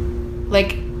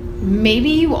 maybe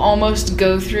you almost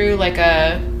go through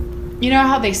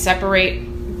how they separate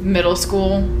middle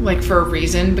school for a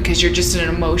reason, because you're just an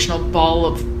emotional ball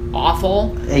of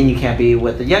awful, and you can't be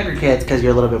with the younger kids because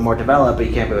you're a little bit more developed, but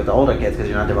you can't be with the older kids because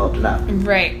you're not developed enough,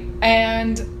 right?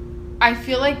 And I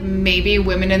feel like maybe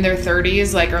women in their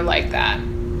 30s are like that,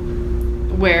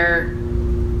 where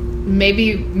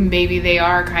maybe they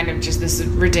are kind of just this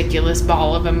ridiculous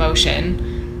ball of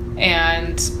emotion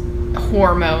and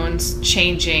hormones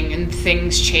changing and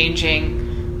things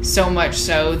changing so much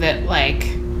so that, like,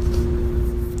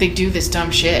 they do this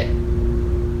dumb shit.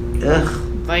 Ugh.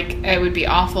 Like, it would be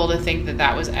awful to think that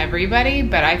that was everybody,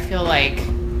 but I feel like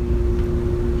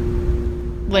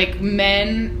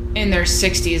men in their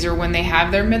 60s or when they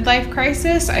have their midlife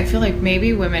crisis, I feel like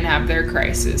maybe women have their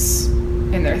crisis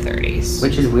in their 30s.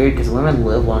 Which is weird because women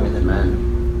live longer than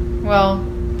men. Well,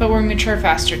 but we're mature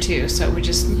faster too, so we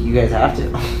just... You guys have to.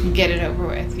 Get it over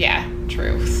with. Yeah,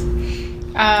 truth.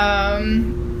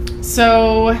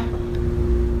 So,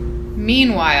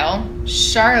 meanwhile,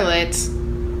 Charlotte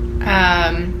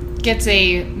gets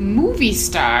a movie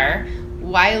star,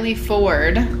 Wiley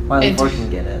Ford. Wiley Ford can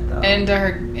get it, though.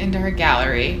 Into her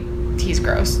gallery. He's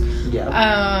gross.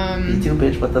 Yeah. Me too,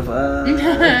 bitch. What the fuck?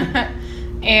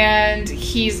 And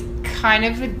he's kind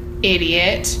of an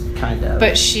idiot. Kind of.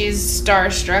 But she's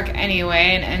starstruck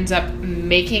anyway and ends up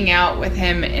making out with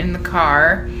him in the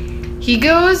car. He's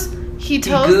so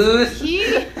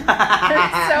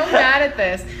mad at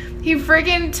this. He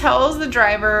friggin' tells the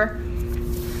driver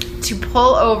to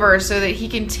pull over so that he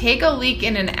can take a leak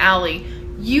in an alley.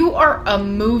 You are a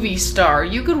movie star.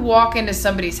 You could walk into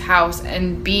somebody's house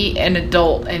and be an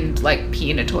adult and, like,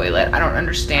 pee in a toilet. I don't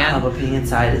understand. Oh, but peeing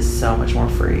inside is so much more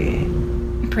free.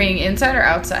 Peeing inside or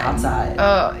outside? Outside.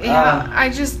 Oh, yeah. I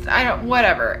don't,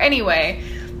 whatever. Anyway,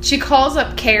 she calls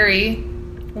up Carrie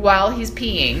while he's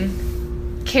peeing.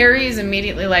 Carrie is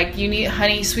immediately like,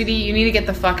 honey, sweetie, you need to get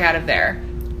the fuck out of there.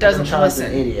 Doesn't listen.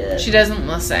 An idiot. She doesn't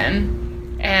listen.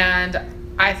 And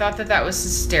I thought that was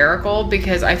hysterical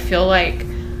because I feel like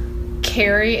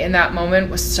Carrie in that moment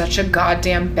was such a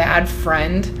goddamn bad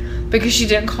friend because she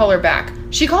didn't call her back.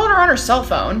 She called her on her cell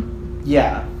phone.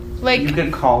 Yeah. Like, you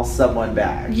could call someone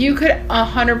back. You could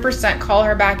 100% call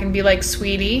her back and be like,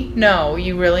 sweetie, no,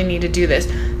 you really need to do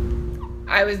this.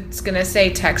 I was going to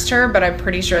say text her, but I'm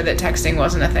pretty sure that texting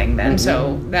wasn't a thing then,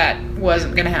 so that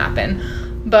wasn't going to happen.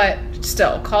 But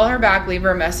still, call her back, leave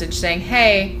her a message saying,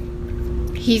 hey,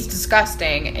 he's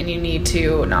disgusting and you need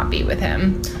to not be with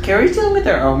him. Carrie's dealing with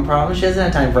her own problems. She doesn't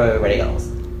have time for everybody else.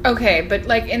 Okay, but,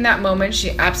 like, in that moment,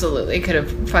 she absolutely could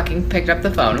have fucking picked up the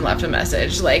phone and left a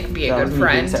message. Like, be a good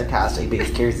friend. Being sarcastic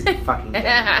because Carrie's fucking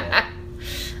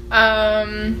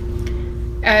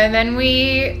and then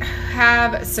we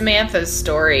have Samantha's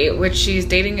story, which she's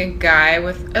dating a guy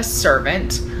with a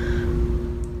servant.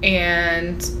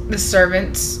 And the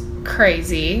servant's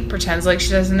crazy, pretends like she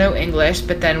doesn't know English,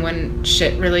 but then when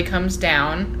shit really comes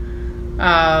down,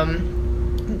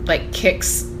 like,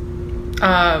 kicks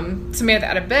Samantha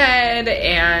out of bed,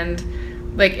 and,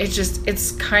 like,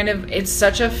 it's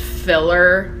such a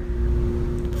filler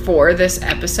for this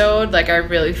episode. Like, I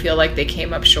really feel like they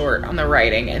came up short on the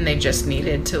writing and they just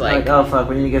needed to, like oh fuck,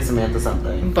 we need to give Samantha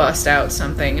something, bust out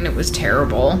something, and it was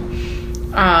terrible.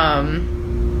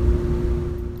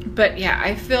 But yeah,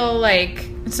 I feel like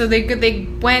they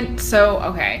went, so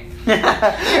okay.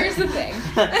 Here's the thing. You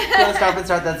want to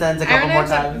start that sentence a couple more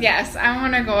times? Yes, I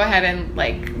want to go ahead and,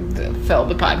 like, fill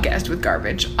the podcast with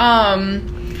garbage.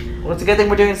 Well, it's a good thing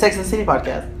we're doing a Sex and the City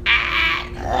podcast.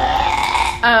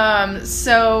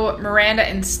 So Miranda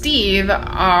and Steve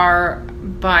are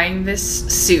buying this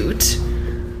suit,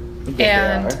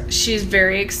 and she's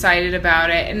very excited about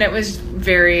it, and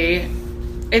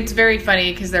it's very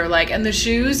funny because they're like, and the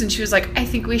shoes? And she was like, I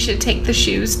think we should take the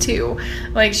shoes too.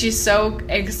 Like, she's so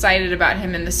excited about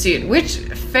him in the suit, which,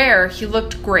 fair, he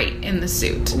looked great in the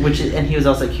suit. And he was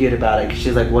also cute about it because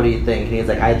she's like, what do you think? And he's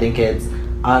like, I think it's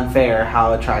unfair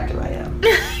how attractive I am.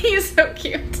 He's so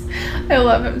cute. I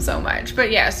love him so much.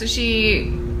 But yeah, so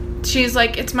she's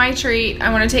like, it's my treat. I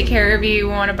want to take care of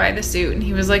you. I want to buy the suit. And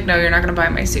he was like, no, you're not going to buy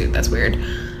my suit. That's weird.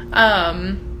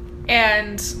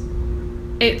 And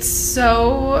it's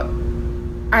so,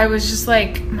 I was just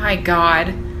like, my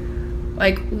God,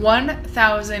 like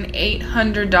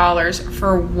 $1,800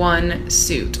 for one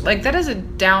suit. Like, that is a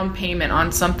down payment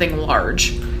on something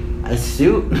large. A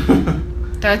suit?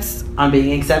 That's on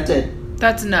being accepted.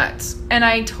 That's nuts. And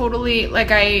I totally,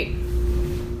 like, I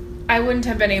wouldn't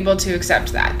have been able to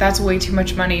accept that. That's way too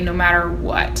much money no matter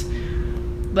what.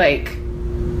 Like,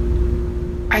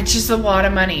 it's just a lot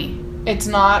of money. It's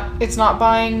not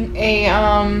buying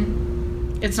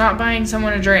it's not buying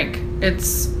someone a drink.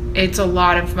 It's a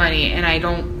lot of money, and I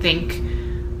don't think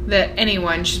that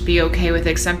anyone should be okay with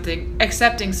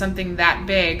accepting something that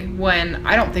big when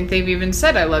I don't think they've even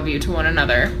said I love you to one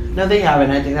another. No, they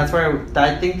haven't. I think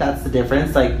that's the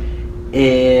difference. Like,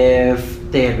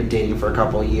 if they had been dating for a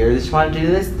couple of years, wanted to do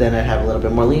this, then I'd have a little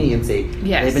bit more leniency.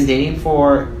 Yes. They've been dating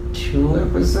for 2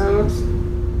 episodes.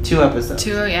 2 episodes.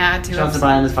 Two She wants to episodes.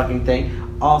 buy in this fucking thing.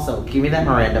 Also, give me that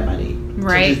Miranda money.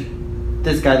 Right. So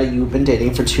this guy that you've been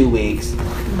dating for 2 weeks.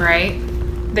 Right?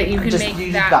 That you can Just- make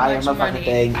you just that buy much him a fucking money.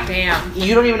 thing. Damn.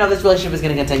 You don't even know this relationship is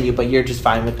going to continue, but you're just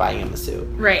fine with buying him a suit.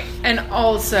 Right. And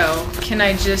also, can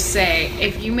I just say,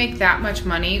 if you make that much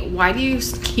money, why do you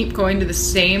keep going to the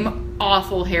same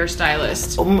awful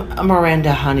hairstylist?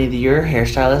 Miranda, honey, your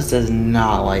hairstylist does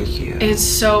not like you. It's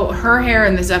so, her hair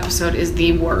in this episode is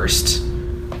the worst.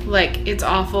 Like, it's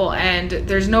awful, and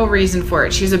there's no reason for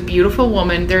it. She's a beautiful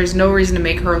woman. There's no reason to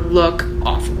make her look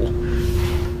awful.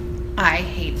 I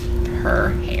hate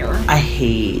her hair. I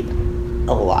hate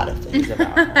a lot of things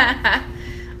about her.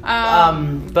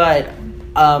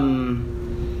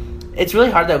 It's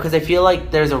really hard though, because I feel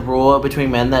like there's a rule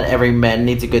between men that every man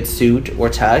needs a good suit or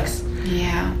tux,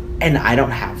 Yeah. and I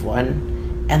don't have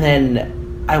one. And then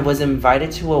I was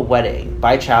invited to a wedding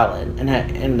by Challen,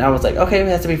 and I was like, okay, it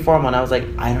has to be formal. And I was like,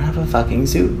 I don't have a fucking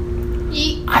suit.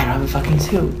 I don't have a fucking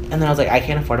suit. And then I was like, I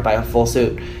can't afford to buy a full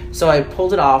suit. So I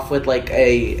pulled it off with like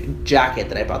a jacket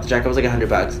that I bought. The jacket was like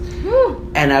 $100. Woo.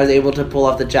 And I was able to pull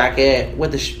off the jacket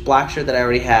with the black shirt that I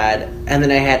already had. And then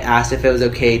I had asked if it was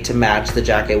okay to match the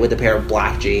jacket with a pair of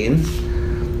black jeans.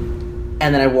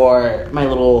 And then I wore my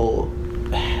little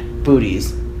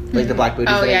booties. Like the black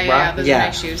booties Oh, that yeah, I brought. yeah. Those are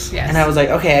nice shoes. Yes. And I was like,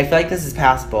 okay, I feel like this is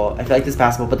passable.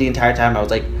 But the entire time I was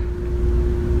like,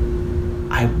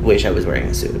 I wish I was wearing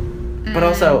a suit. But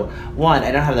also, one,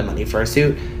 I don't have the money for a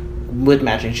suit with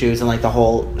matching shoes and like the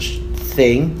whole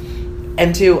thing.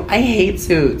 And two, I hate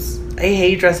suits. I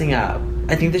hate dressing up.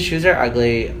 I think the shoes are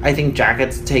ugly. I think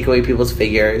jackets take away people's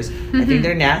figures. I think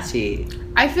they're nasty.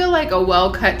 I feel like a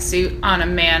well-cut suit on a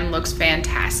man looks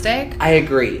fantastic, I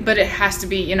agree. but it has to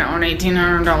be, an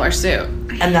 $1,800 suit.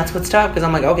 And that's what's tough, because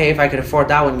I'm like, okay, if I could afford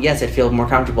that one, yes, I'd feel more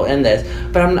comfortable in this.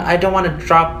 But I don't want to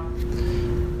drop...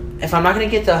 If I'm not going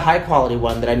to get the high-quality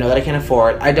one that I know that I can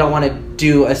afford, I don't want to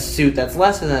do a suit that's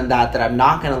less than that I'm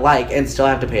not going to like and still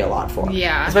have to pay a lot for.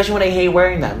 Yeah. Especially when I hate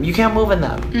wearing them. You can't move in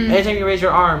them. Anytime you raise your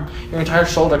arm, your entire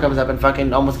shoulder comes up and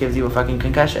fucking almost gives you a fucking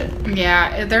concussion.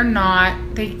 Yeah, they're not.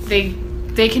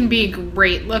 They can be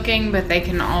great looking, but they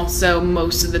can also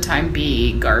most of the time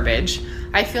be garbage.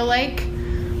 I feel like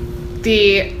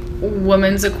the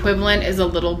woman's equivalent is a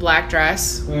little black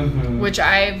dress, which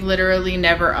I've literally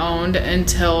never owned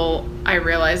until I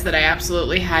realized that I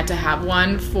absolutely had to have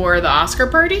one for the Oscar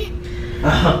party.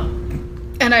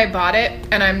 And I bought it,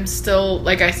 and I still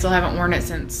haven't worn it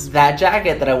since. That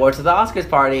jacket that I wore to the Oscars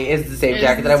party is the same It's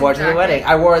jacket the that I same wore to the jacket. wedding.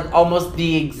 I wore almost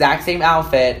the exact same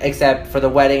outfit, except for the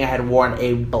wedding I had worn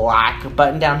a black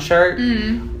button-down shirt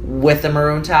with a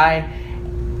maroon tie.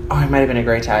 Or it might have been a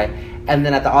gray tie. And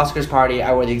then at the Oscars party,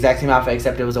 I wore the exact same outfit,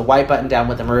 except it was a white button-down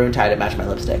with a maroon tie to match my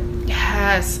lipstick.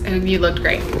 Yes, and you looked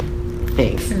great.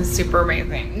 Thanks. It was super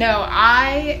amazing. No,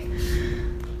 I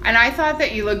thought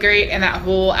that you looked great in that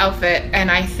whole outfit, and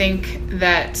I think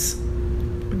that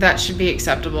should be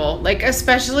acceptable. Like,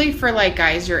 especially for, like,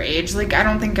 guys your age. Like, I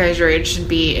don't think guys your age should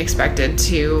be expected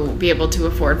to be able to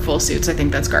afford full suits. I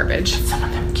think that's garbage. Some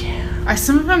of them can.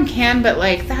 Some of them can, but,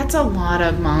 like, that's a lot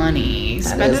of money.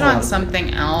 Spend is it a lot on of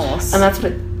something else. And that's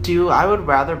what I would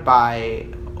rather buy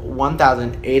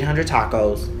 1,800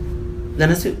 tacos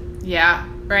than a suit. Yeah,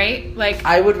 right? Like,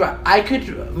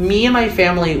 Me and my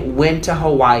family went to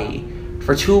Hawaii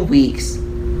for 2 weeks,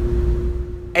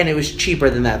 and it was cheaper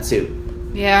than that suit.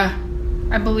 yeah,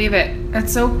 I believe it.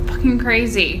 That's so fucking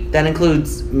crazy. That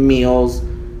includes meals,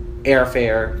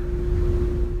 airfare,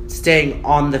 staying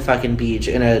on the fucking beach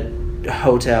in a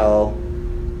hotel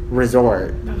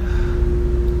resort.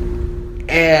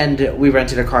 And we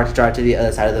rented a car to drive to the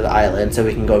other side of the island so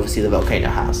we can go see the volcano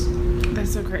house.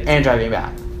 That's so crazy. And driving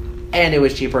back. And it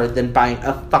was cheaper than buying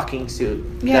a fucking suit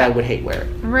that Yeah. I would hate wearing.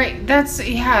 Right. That's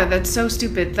so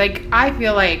stupid. Like, I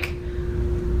feel like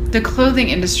the clothing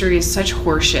industry is such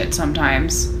horseshit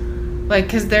sometimes. Like,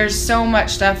 because there's so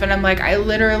much stuff, and I'm like, I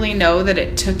literally know that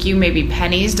it took you maybe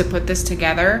pennies to put this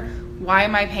together. Why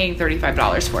am I paying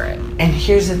 $35 for it? And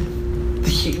here's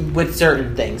with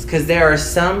certain things, because there are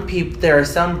some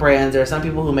brands, there are some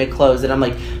people who make clothes that I'm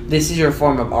like, this is your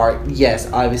form of art. Yes,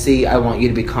 obviously, I want you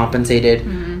to be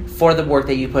compensated for the work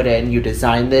that you put in. You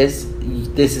designed this.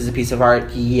 This is a piece of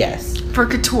art. Yes. For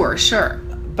couture, sure.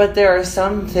 But there are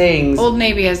some things. Old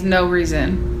Navy has no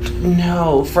reason.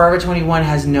 No, Forever 21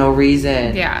 has no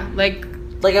reason. Yeah, like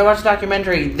I watched a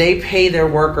documentary. They pay their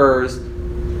workers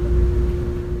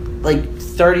like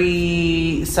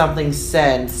 30-something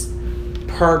cents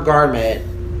per garment.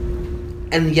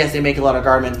 And yes, they make a lot of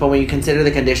garments, but when you consider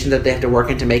the conditions that they have to work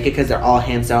in to make it, because they're all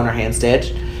hand sewn or hand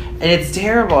stitched, And it's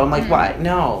terrible. I'm like, why?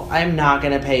 No, I'm not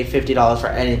going to pay $50 for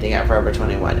anything at Forever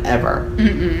 21, ever.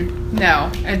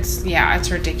 No,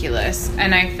 it's ridiculous.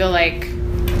 And I feel like...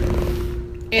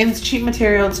 It's cheap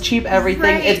material. It's cheap everything.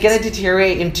 Right. It's going to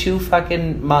deteriorate in 2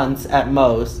 fucking months at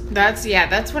most. That's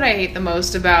what I hate the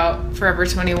most about Forever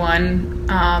 21,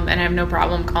 and I have no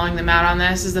problem calling them out on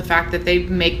this, is the fact that they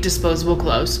make disposable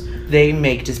clothes. They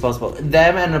make disposable.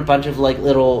 Them and a bunch of, like,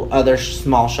 little other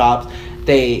small shops,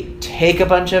 they take a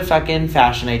bunch of fucking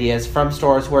fashion ideas from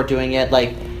stores who are doing it,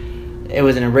 like, it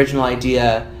was an original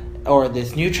idea, or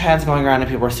this new trend's going around and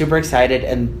people are super excited,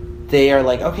 and they are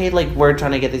like, okay, like, we're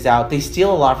trying to get these out. They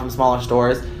steal a lot from smaller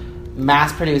stores,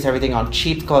 mass produce everything on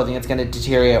cheap clothing. It's going to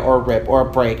deteriorate or rip or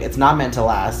break. It's not meant to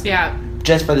last. Yeah.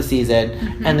 Just for the season.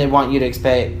 And they want you to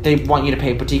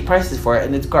pay boutique prices for it,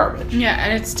 and it's garbage. Yeah,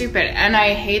 and it's stupid. And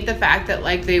I hate the fact that,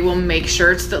 like, they will make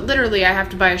shirts that literally I have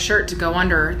to buy a shirt to go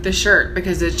under the shirt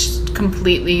because it's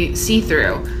completely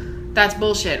see-through. That's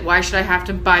bullshit. Why should I have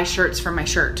to buy shirts for my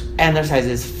shirt? And their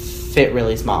sizes fit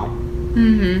really small.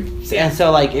 And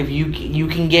so, like, if you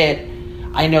can get...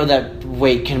 I know that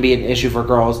weight can be an issue for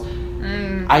girls.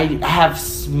 I have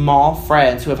small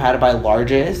friends who have had to buy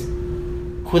larges,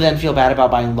 who then feel bad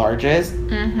about buying larges.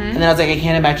 And then I was like, I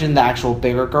can't imagine the actual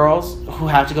bigger girls who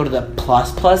have to go to the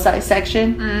plus size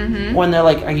section when they're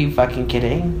like, are you fucking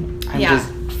kidding? I'm just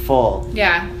full.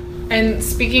 Yeah. And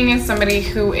speaking as somebody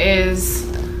who is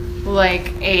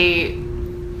like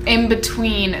in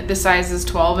between the sizes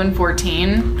 12 and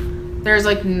 14, there's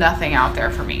like nothing out there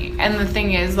for me. And the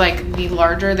thing is, like, the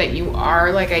larger that you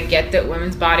are, like, I get that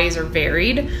women's bodies are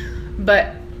varied,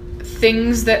 but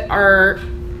things that are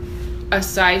a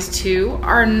size 2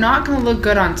 are not going to look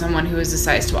good on someone who is a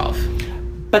size 12.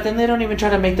 But then they don't even try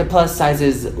to make the plus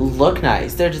sizes look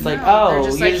nice. They're just like, oh, they're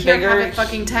just you're like, just here, bigger. have a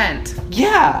fucking tent.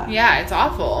 Yeah. Yeah, it's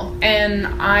awful. And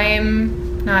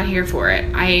I'm not here for it.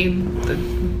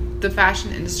 The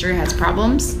fashion industry has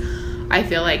problems. I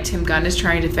feel like Tim Gunn is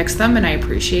trying to fix them, and I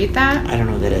appreciate that. I don't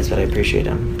know what that is, but I appreciate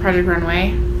him. Project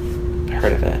Runway. I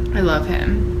heard of it. I love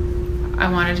him. I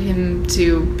wanted him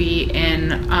to be in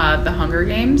the Hunger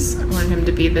Games. I wanted him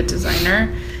to be the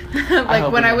designer.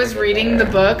 Like, when I was reading the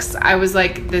books, I was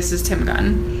like, this is Tim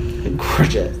Gunn.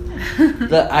 Gorgeous.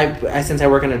 Since I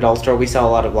work in an adult store, we sell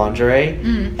a lot of lingerie,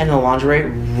 and the lingerie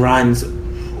runs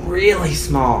really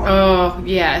small. Oh,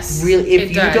 yes. Really,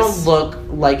 if you don't look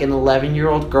like an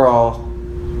 11-year-old girl,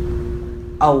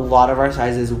 a lot of our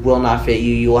sizes will not fit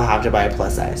you. You will have to buy a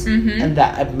plus size. And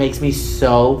that makes me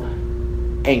so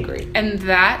angry. And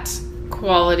that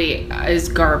quality is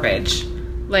garbage.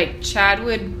 Like, Chad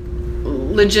would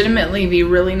legitimately be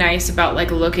really nice about,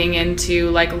 like, looking into,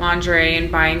 like, lingerie and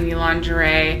buying the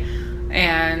lingerie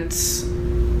and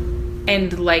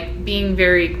like, being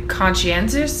very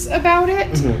conscientious about it.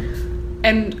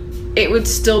 And it would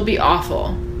still be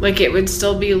awful. Like, it would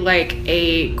still be like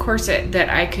a corset that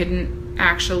I couldn't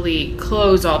actually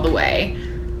close all the way,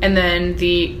 and then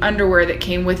the underwear that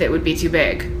came with it would be too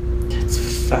big. That's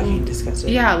fucking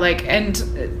disgusting. Yeah, like, and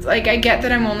like, I get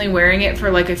that I'm only wearing it for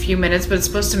like a few minutes, but it's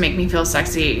supposed to make me feel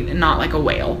sexy and not like a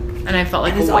whale. And I felt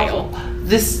like a whale.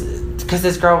 Because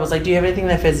this girl was like, do you have anything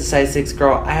that fits a size 6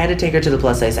 girl? I had to take her to the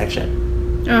plus size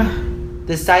section. Ugh.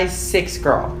 The size 6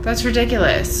 girl. That's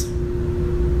ridiculous.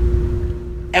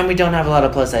 And we don't have a lot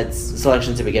of plus size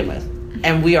selections to begin with.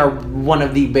 And we are one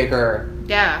of the bigger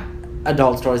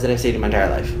adult stores that I've seen in my entire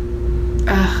life.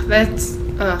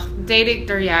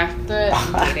 Dating, or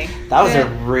dating. That was a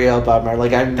real bummer.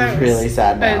 Like, I'm really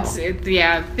sad now.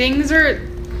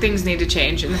 Things need to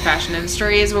change in the fashion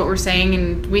industry, is what we're saying,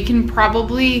 and we can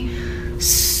probably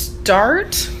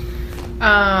start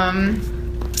by,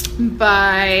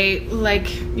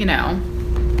 like, you know,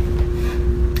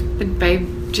 by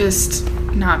just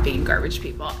not being garbage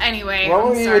people. Anyway, what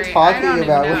were we talking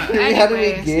about? How did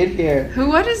we get here?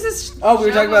 What is this? Oh, we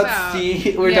were talking about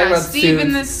Steve. We were talking about Steve suits.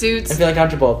 in the suits. I feel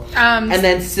uncomfortable. And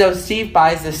then, so Steve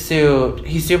buys the suit.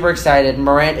 He's super excited.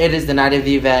 It is the night of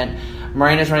the event.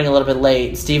 Miranda's running a little bit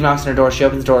late. Steve knocks on her door. She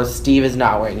opens the door. Steve is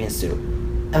not wearing his suit.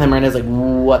 And then Miranda's like,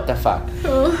 what the fuck?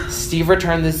 Steve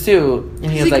returned the suit. And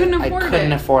he was like, I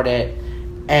couldn't afford it.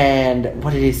 And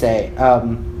what did he say?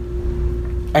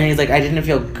 And he's like, I didn't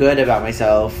feel good about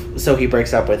myself, so he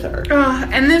breaks up with her.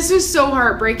 And this is so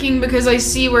heartbreaking because I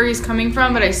see where he's coming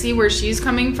from, but I see where she's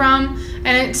coming from.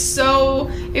 And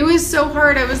it was so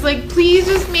hard. I was like, please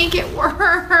just make it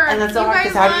work. And that's so hard,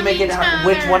 because how do you make it hard?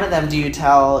 Which one of them do you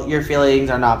tell your feelings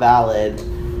are not valid?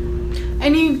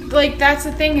 And you, like, that's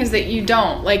the thing, is that you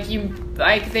don't. Like,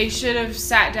 they should have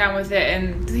sat down with it,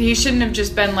 and he shouldn't have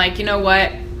just been like, you know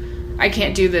what? I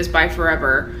can't do this, bye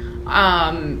forever.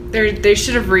 They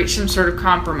should have reached some sort of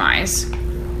compromise.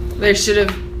 They should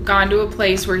have gone to a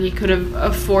place where he could have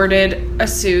afforded a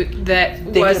suit that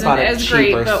wasn't as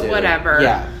great, but whatever.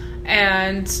 Yeah.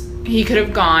 And he could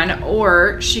have gone,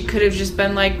 or she could have just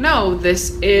been like, no,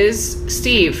 this is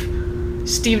Steve.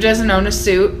 Steve doesn't own a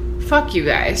suit. Fuck you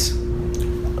guys.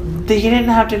 He didn't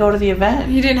have to go to the event.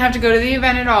 He didn't have to go to the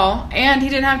event at all. And he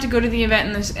didn't have to go to the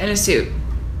event in a suit.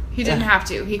 He didn't have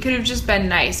to. He could have just been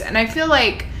nice. And I feel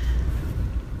like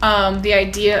the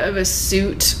idea of a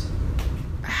suit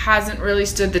hasn't really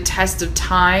stood the test of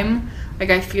time. Like,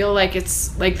 I feel like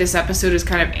it's like this episode is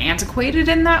kind of antiquated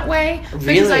in that way. Really?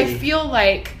 Because I feel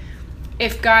like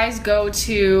if guys go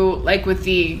to, like, with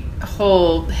the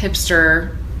whole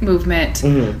hipster movement,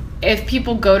 Mm-hmm. if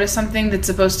people go to something that's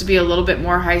supposed to be a little bit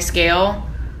more high scale,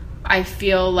 I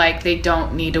feel like they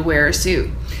don't need to wear a suit.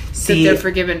 See, that they're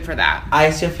forgiven for that. I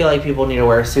still feel like people need to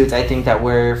wear suits. I think that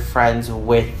we're friends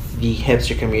with the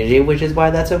hipster community, which is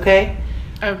why that's okay.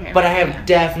 Okay. But I have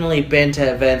definitely been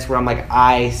to events where I'm like,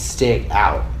 I stick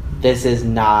out. This is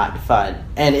not fun.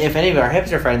 And if any of our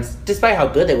hipster friends, despite how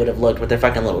good they would have looked with their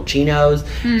fucking little chinos,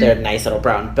 their nice little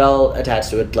brown belt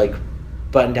attached to a like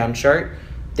button-down shirt,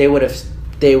 they would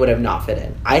have not fit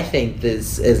in. I think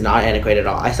this is not antiquated at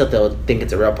all. I still think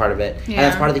it's a real part of it. Yeah. And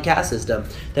that's part of the caste system.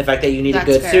 The fact that you need That's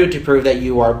a good fair. suit to prove that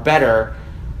you are better,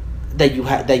 that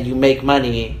you make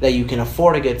money, that you can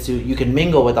afford a good suit, you can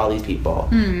mingle with all these people.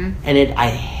 Mm. And I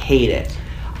hate it.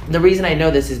 The reason I know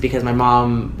this is because my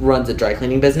mom runs a dry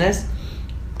cleaning business,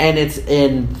 and it's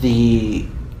in the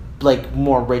like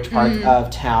more rich parts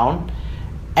of town.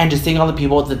 And just seeing all the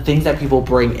people, the things that people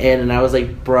bring in, and I was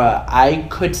like, bruh, I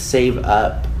could save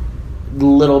up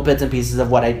little bits and pieces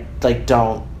of what I like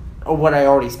don't, or what I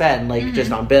already spend, like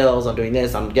just on bills, on doing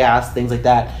this, on gas, things like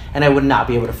that, and I would not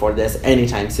be able to afford this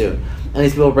anytime soon. And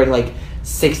these people bring like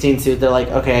 16 suits. They're like,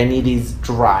 okay, I need these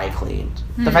dry cleaned.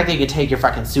 The fact that you can take your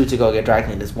fucking suit to go get dry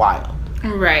cleaned is wild.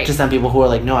 Right. To some people who are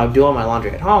like, no, I'm doing my laundry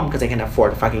at home because I can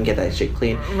afford to fucking get that shit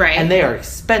clean. Right. And they are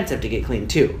expensive to get cleaned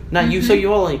too. Not you. So you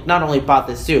not only bought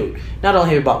this suit, not only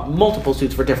have you bought multiple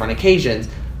suits for different occasions,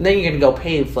 and then you're gonna go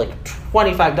pay for like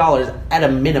 $25 at a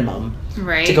minimum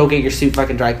Right. to go get your suit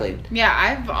fucking dry cleaned. Yeah,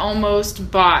 I've almost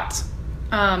bought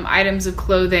items of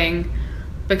clothing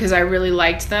because I really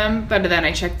liked them, but then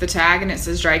I checked the tag and it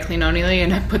says dry clean only,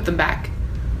 and I put them back.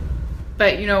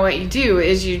 But you know what you do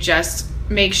is you just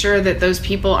make sure that those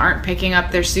people aren't picking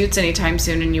up their suits anytime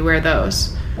soon, and you wear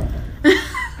those.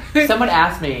 Someone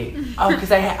asked me,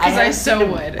 because I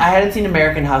hadn't seen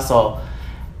American Hustle.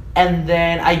 And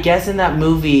then I guess in that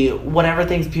movie, whatever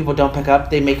things people don't pick up,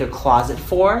 they make a closet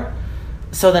for.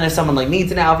 So then if someone like needs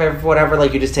an outfit or whatever,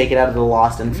 like you just take it out of the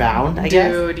lost and found, I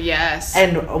guess. Dude, yes.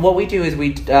 And what we do is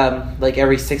we, like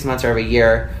every 6 months or every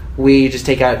year, we just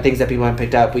take out things that people haven't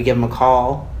picked up. We give them a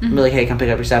call. And be like, hey, come pick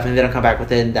up your stuff. And they don't come back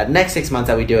within that next 6 months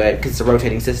that we do it, because it's a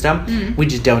rotating system. We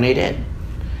just donate it.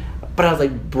 But I was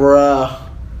like, bruh.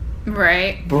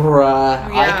 Right. Bruh.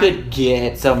 Yeah. I could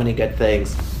get so many good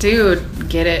things. Dude,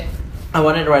 get it. I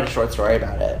wanted to write a short story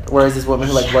about it. Whereas this woman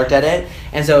who like worked at it,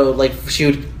 and so like she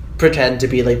would pretend to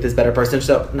be like this better person.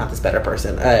 So not this better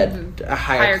person, a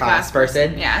higher class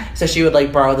person. Yeah. So she would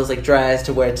like borrow this like dress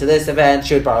to wear to this event.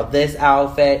 She would borrow this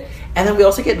outfit, and then we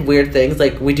also get weird things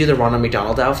like we do the Ronald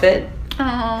McDonald outfit. Oh,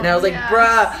 And I was like,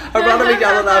 bruh, a Ronald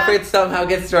McDonald outfit somehow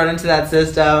gets thrown into that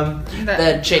system.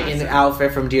 The chicken awesome.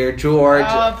 outfit from Dear George.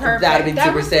 Oh, perfect. That'd be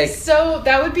super sick.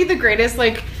 That would be the greatest,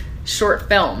 like, short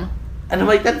film. And I'm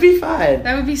like, that'd be fun.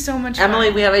 That would be so much fun.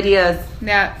 Emily, we have ideas.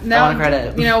 Yeah, no, I want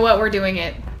credit. You know what? We're doing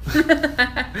it.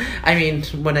 I mean,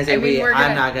 when I say we're I'm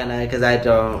gonna- not gonna, because I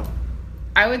don't.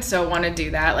 I would so want to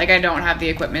do that. Like, I don't have the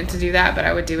equipment to do that, but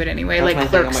I would do it anyway, That's my like thing.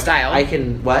 Clerk I'm like, style. I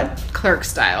can, what? Clerk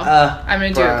style. I'm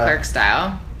gonna do bruh. it Clerk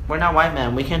style. We're not white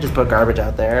men. We can't just put garbage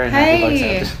out there and have Hey,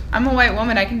 people accept I'm a white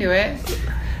woman. I can do it. it.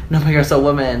 No, but you're so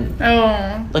woman.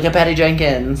 Oh. Look at Patty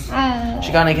Jenkins. Oh.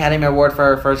 She got an Academy Award for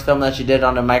her first film that she did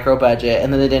on a micro budget,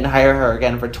 and then they didn't hire her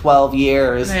again for 12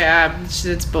 years. Yeah,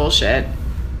 it's bullshit.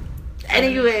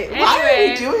 Anyway, why are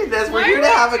we doing this? We're here to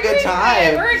have a good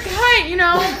time. We're cut, you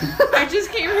know. I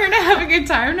just came here to have a good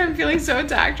time, and I'm feeling so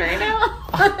attacked right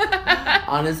now.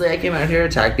 Honestly, I came out here to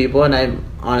attack people, and I'm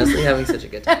honestly having such a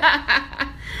good time.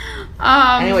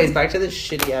 Anyways, back to the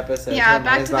shitty episode. Yeah, Tell me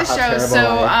back to the about how show. terrible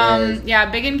So, life is. yeah,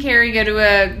 Big and Carrie go to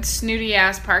a snooty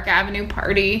ass Park Avenue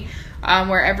party,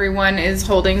 where everyone is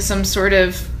holding some sort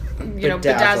of,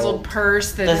 bedazzled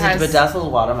purse that This has. is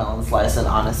bedazzled watermelon slice, and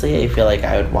honestly, I feel like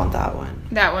I would want that one.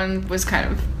 That one was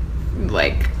kind of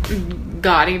like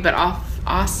gaudy, but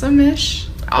awesome-ish.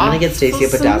 I'm gonna get Stacey a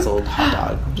Awesome. bedazzled hot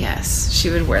dog. Yes,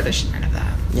 she would wear the shit out of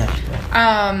that.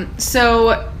 Yeah.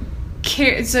 So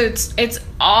So it's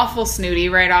awful snooty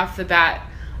right off the bat.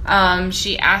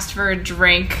 She asked for a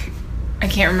drink. I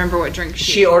can't remember what drink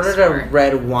she ordered a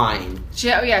red wine. She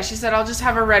said, I'll just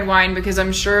have a red wine because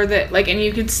I'm sure that, like, and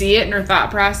you could see it in her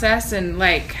thought process, and,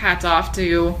 like, hats off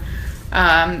to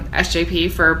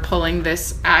SJP for pulling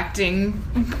this acting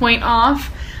point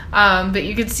off. But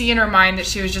you could see in her mind that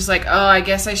she was just like, oh, I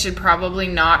guess I should probably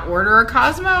not order a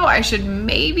Cosmo. I should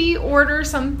maybe order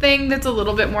something that's a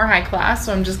little bit more high class,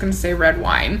 so I'm just going to say red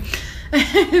wine.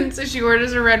 And so she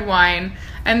orders a red wine,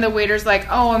 and the waiter's like,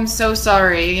 oh, I'm so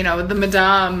sorry, you know, the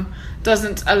madame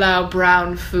doesn't allow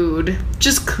brown food,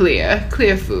 just clear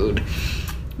food.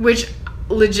 Which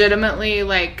legitimately,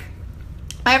 like,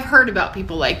 I've heard about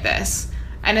people like this,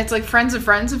 and it's like friends of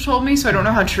friends have told me, so I don't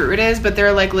know how true it is, but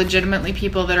they're like legitimately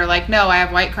people that are like, no, I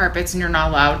have white carpets and you're not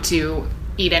allowed to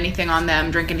eat anything on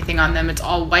them, drink anything on them. It's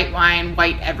all white wine,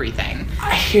 white everything.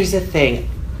 Here's the thing.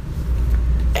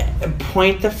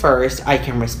 Point the first, I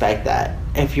can respect that.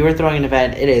 If you were throwing an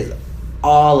event, it is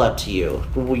all up to you.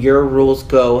 Your rules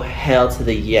go hell to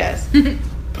the yes.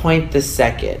 Point the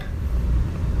second.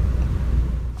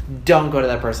 Don't go to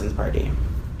that person's party.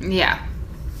 Yeah.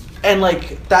 And,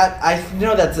 like, that, I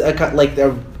know that's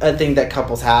a thing that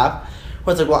couples have.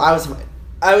 Where it's like, well,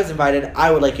 I was invited.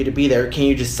 I would like you to be there. Can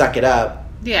you just suck it up?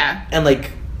 Yeah. And,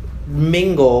 like,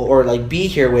 mingle or, like, be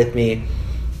here with me.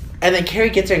 And then Carrie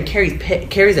gets there, and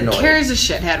Carrie's annoyed. Carrie's a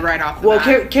shithead right off the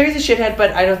bat. Carrie's a shithead, but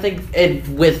I don't think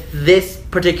with this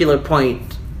particular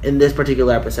point in this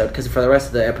particular episode, because for the rest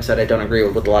of the episode, I don't agree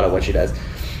with a lot of what she does.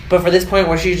 But for this point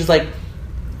where she's just like,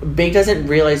 Big doesn't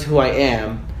realize who I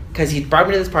am, because he brought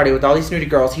me to this party with all these snooty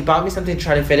girls. He bought me something to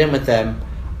try to fit in with them,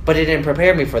 but he didn't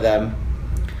prepare me for them.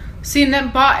 See, and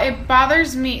it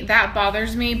bothers me. That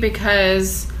bothers me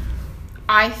because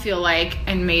I feel like,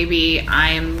 and maybe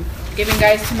I'm giving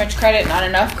guys too much credit, not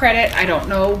enough credit, I don't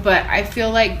know, but I feel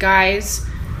like guys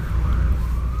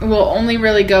will only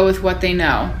really go with what they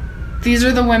know. These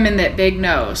are the women that Big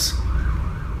knows.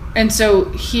 And so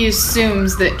he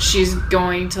assumes that she's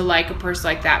going to like a purse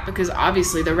like that because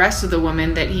obviously the rest of the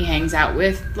women that he hangs out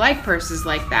with like purses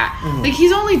like that. Mm-hmm. Like,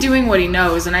 he's only doing what he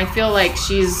knows, and I feel like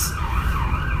she's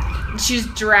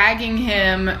dragging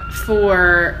him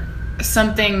for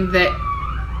something that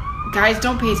guys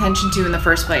don't pay attention to in the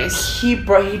first place. He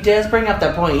does bring up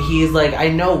that point. He's like, I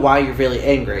know why you're really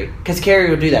angry. Because Carrie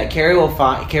will do that.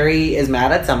 Carrie is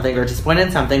mad at something or disappointed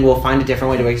in something, will find a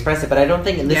different way to express it. But I don't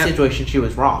think in this situation she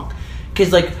was wrong.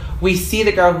 Because, like, we see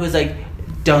the girl who's like,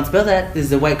 don't spill that. This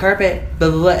is a white carpet.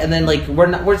 Blah, blah, blah. And then, like,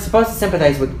 we're supposed to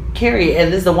sympathize with Carrie.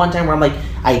 And this is the one time where I'm like,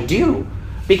 I do.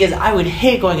 Because I would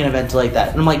hate going to an event like that.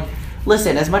 And I'm like,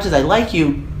 listen, as much as I like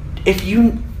you,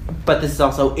 but this is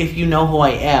also, if you know who I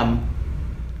am,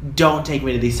 don't take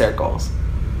me to these circles.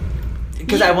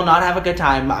 Because I will not have a good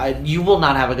time. You will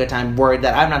not have a good time. Worried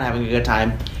that I'm not having a good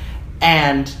time.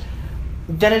 And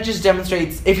then it just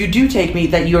demonstrates, if you do take me,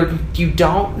 that you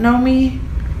don't know me.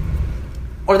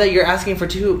 Or that you're asking for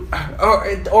too...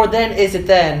 Or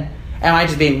then, am I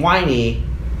just being whiny?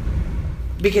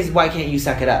 Because why can't you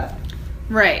suck it up?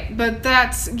 Right, but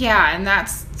that's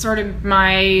sort of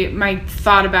my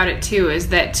thought about it too, is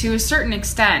that to a certain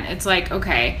extent, it's like,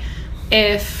 okay,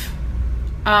 if,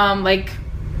 like,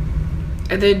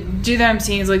 the dude that I'm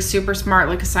seeing is, like, super smart,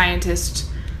 like a scientist,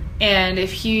 and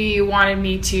if he wanted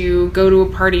me to go to a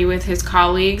party with his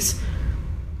colleagues,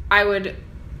 I would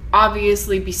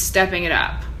obviously be stepping it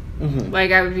up. Mm-hmm.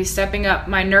 Like, I would be stepping up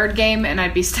my nerd game, and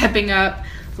I'd be stepping up,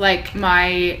 like,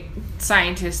 my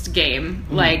scientist game.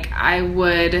 Mm-hmm. Like, I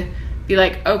would be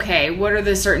like, okay, what are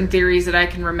the certain theories that I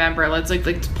can remember? Let's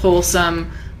pull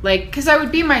some, like, because I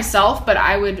would be myself, but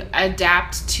I would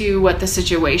adapt to what the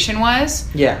situation was.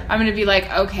 Yeah. I'm gonna be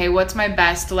like, okay, what's my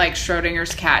best, like,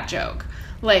 Schrodinger's cat joke?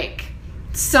 Like,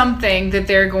 something that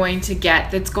they're going to get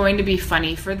that's going to be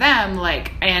funny for them,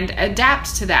 like, and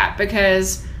adapt to that,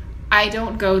 because I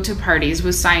don't go to parties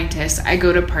with scientists. I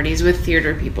go to parties with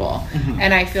theater people. Mm-hmm.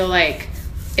 And I feel like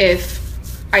if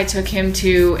I took him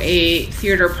to a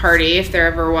theater party, if there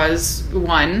ever was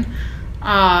one,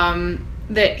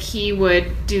 that he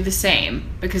would do the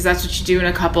same, because that's what you do in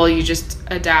a couple. You just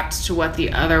adapt to what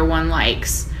the other one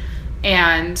likes.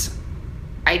 And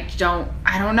I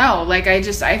don't know. Like, I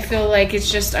feel like it's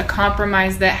just a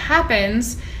compromise that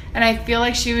happens. And I feel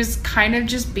like she was kind of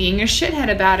just being a shithead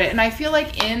about it. And I feel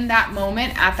like in that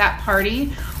moment at that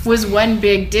party was when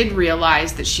Big did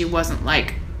realize that she wasn't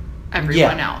like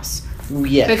everyone else.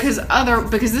 Yes. Because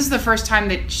this is the first time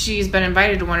that she's been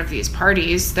invited to one of these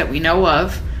parties that we know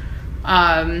of.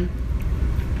 And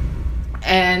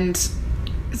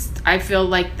I feel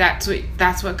like that's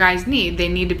what guys need. They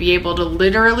need to be able to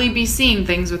literally be seeing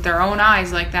things with their own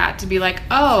eyes like that, to be like,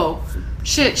 oh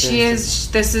shit,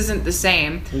 this isn't the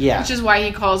same. Yeah. Which is why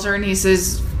he calls her and he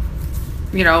says,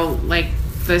 you know, like,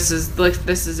 this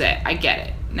is it. I get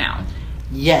it now.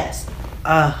 Yes.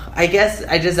 I guess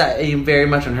I am very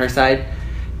much on her side,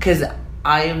 because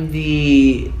I am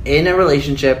in a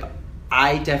relationship.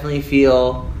 I definitely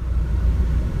feel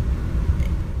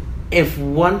if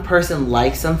one person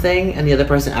likes something and the other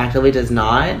person actively does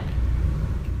not,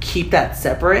 keep that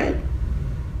separate.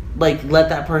 Like, let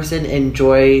that person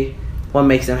enjoy what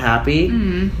makes them happy.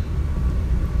 Mm-hmm.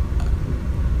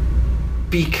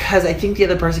 Because I think the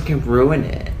other person can ruin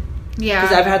it. Yeah.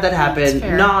 Because I've had that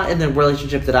happen, not in the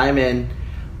relationship that I'm in,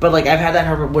 but, like, I've had that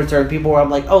happen with certain people where I'm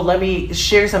like, oh, let me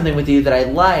share something with you that I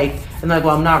like. And they're like,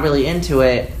 well, I'm not really into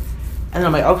it. And then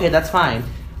I'm like, okay, that's fine.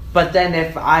 But then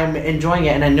if I'm enjoying it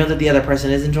and I know that the other person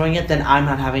is enjoying it, then I'm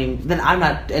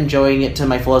not enjoying it to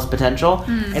my fullest potential.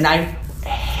 Mm. And I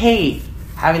hate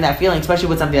having that feeling, especially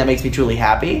with something that makes me truly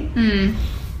happy. Mm.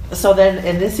 So then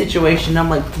in this situation, I'm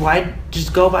like, why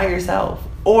just go by yourself?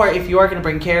 Or if you are going to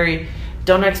bring Carrie,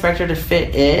 don't expect her to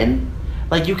fit in.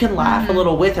 Like, you can laugh a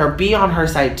little with her, be on her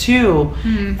side too,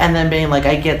 and then being like,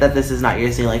 I get that this is not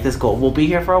your scene, like, this is cool. We'll be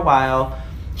here for a while.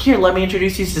 Here, let me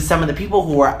introduce you to some of the people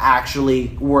who are actually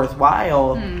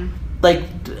worthwhile.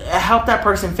 Like, help that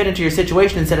person fit into your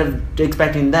situation instead of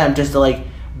expecting them just to, like,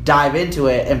 dive into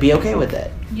it and be okay with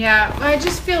it. Yeah, I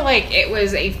just feel like it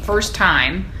was a first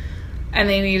time and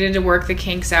they needed to work the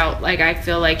kinks out. Like, I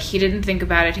feel like he didn't think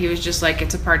about it. He was just like,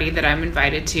 it's a party that I'm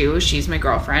invited to. She's my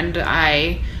girlfriend.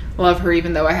 I love her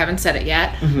even though I haven't said it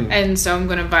yet. Mm-hmm. And so I'm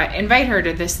going to invite her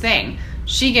to this thing.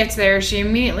 She gets there. She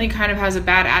immediately kind of has a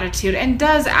bad attitude and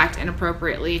does act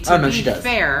inappropriately, to be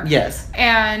fair. Yes.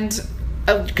 And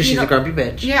because she's a grumpy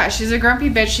bitch. Yeah, she's a grumpy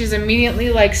bitch. She's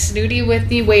immediately, like, snooty with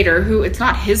the waiter, who, it's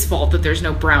not his fault that there's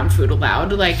no brown food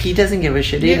allowed. Like, he doesn't give a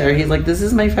shit either. He's like, this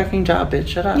is my fucking job, bitch.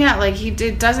 Shut up. Yeah, like, he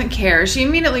doesn't care. She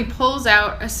immediately pulls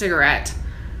out a cigarette.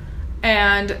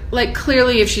 And, like,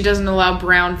 clearly if she doesn't allow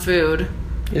brown food,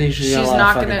 she's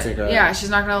not gonna. Yeah, she's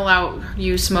not gonna allow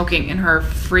you smoking in her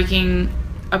freaking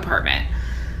apartment.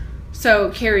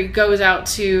 So Carrie goes out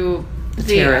to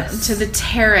the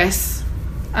terrace,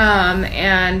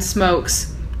 and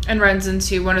smokes, and runs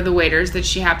into one of the waiters that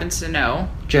she happens to know,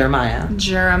 Jeremiah,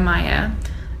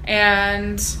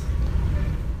 and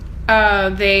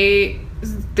they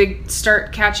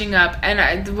start catching up.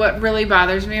 And what really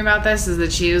bothers me about this is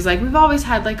that she was like, we've always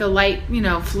had, like, a light,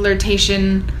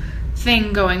 flirtation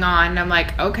thing going on. And I'm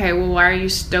like, okay, well, why are you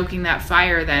stoking that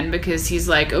fire then? Because he's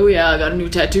like, oh yeah, I got a new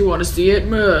tattoo, want to see it?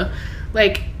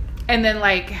 Like, and then,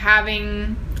 like,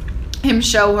 having him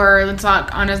show her it's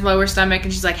not on his lower stomach,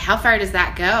 and she's like, how far does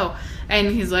that go?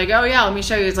 And he's like, oh yeah, let me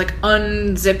show you. It's like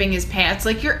unzipping his pants.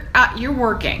 Like, you're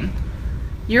working.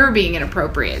 You're being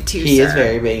inappropriate too, He is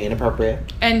very being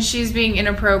inappropriate. And she's being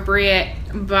inappropriate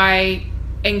by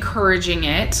encouraging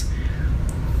it.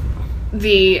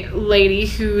 The lady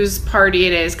whose party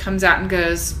it is comes out and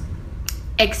goes,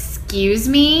 excuse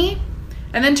me?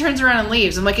 And then turns around and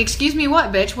leaves. I'm like, excuse me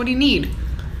what, bitch? What do you need?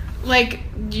 Like,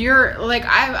 you're, like,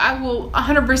 I will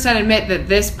 100% admit that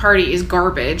this party is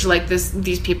garbage. Like,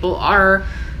 these people are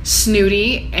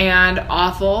snooty and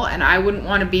awful, and I wouldn't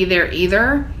want to be there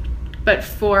either. But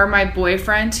for my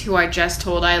boyfriend, who I just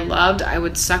told I loved, I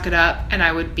would suck it up and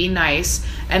I would be nice.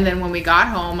 And then when we got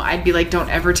home, I'd be like, don't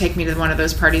ever take me to one of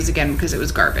those parties again because it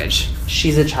was garbage.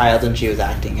 She's a child and she was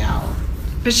acting out.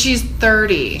 But she's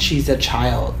 30. She's a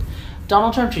child.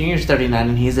 Donald Trump Jr. is 39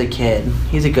 and he's a kid.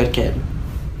 He's a good kid.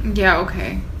 Yeah,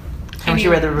 okay. Haven't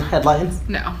you read the headlines?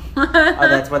 No. Oh,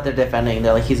 that's what they're defending.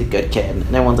 They're like, he's a good kid.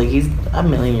 And everyone's like, he's a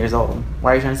million years old.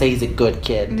 Why are you trying to say he's a good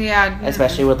kid? Yeah.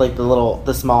 Especially with, like,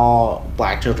 the small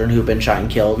black children who've been shot and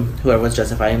killed. Whoever's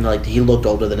justifying, like, he looked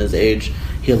older than his age.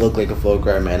 He looked like a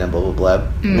full-grown man and blah, blah, blah.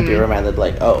 Mm-hmm. And people are reminded,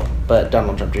 like, oh, but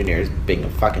Donald Trump Jr. is being a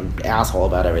fucking asshole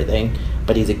about everything.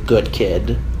 But he's a good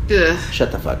kid. Ugh.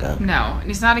 Shut the fuck up. No,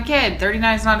 he's not a kid.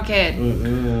 39 is not a kid.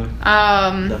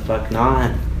 The fuck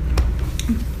not.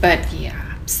 But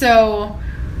yeah. So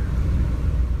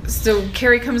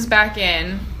Carrie comes back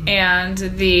in, and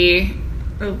the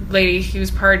lady whose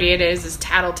party it is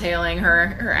tattletaling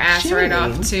her ass right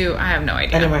off to, I have no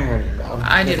idea. I didn't write her name down.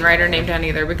 I didn't write her name down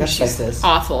either because she's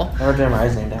awful. I wrote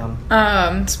Jeremiah's name down.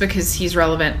 It's because he's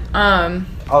relevant.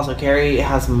 Also, Carrie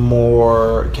has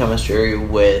more chemistry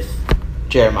with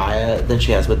Jeremiah than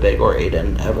she has with Big or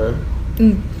Aiden ever.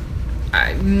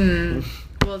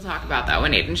 We'll talk about that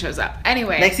when Aiden shows up.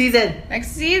 Anyway. Next season.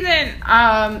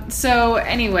 So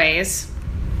anyways,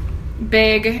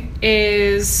 Big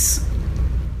is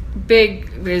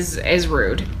Big is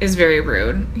rude. Is very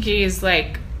rude. He's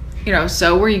like, you know,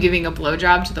 so were you giving a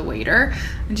blowjob to the waiter?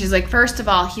 And she's like, first of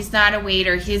all, he's not a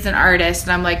waiter. He's an artist.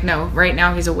 And I'm like, no, right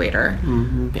now he's a waiter.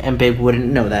 Mm-hmm. And Big wouldn't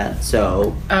know that.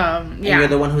 So, and you're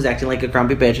the one who's acting like a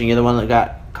grumpy bitch, and you're the one that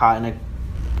got caught in a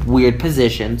weird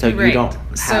position, so you don't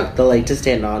have the leg to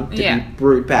stand on to be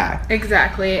rude back.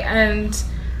 Exactly.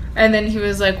 And then he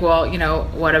was like, well, you know,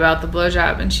 what about the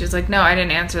blowjob? And she was like, no, I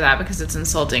didn't answer that because it's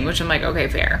insulting, which I'm like, okay,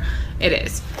 fair. It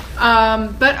is.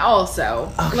 But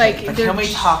also, like... But can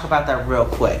we talk about that real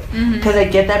quick? Because I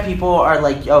get that people are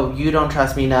like, oh, you don't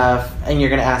trust me enough, and you're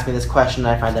going to ask me this question,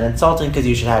 and I find that insulting because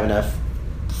you should have enough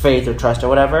faith or trust or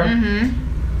whatever.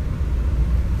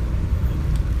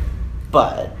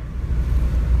 But...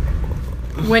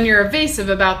 when you're evasive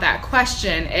about that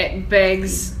question, it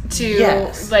begs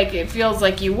to, like, it feels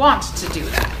like you want to do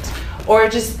that. Or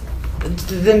just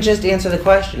answer the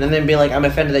question and then be like, I'm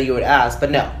offended that you would ask, but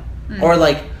no. Or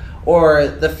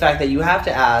the fact that you have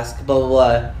to ask, blah, blah,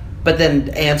 blah, but then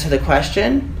answer the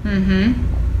question.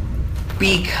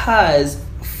 Because,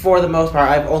 for the most part,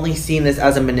 I've only seen this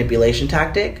as a manipulation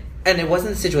tactic. And it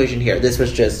wasn't the situation here. This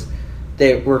was just,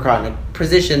 they were caught in a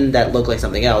position that looked like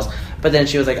something else. But then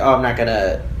she was like, oh, I'm not going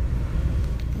to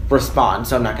respond,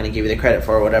 so I'm not going to give you the credit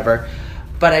for it or whatever.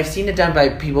 But I've seen it done by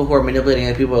people who are manipulating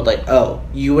other people. Like, oh,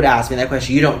 you would ask me that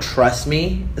question. You don't trust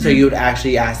me, so you would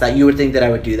actually ask that. You would think that I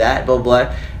would do that, blah, blah,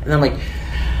 blah. And I'm like,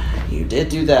 you did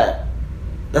do that.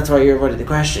 That's why you're avoiding the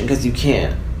question, because you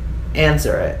can't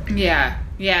answer it. Yeah.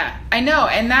 I know,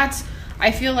 and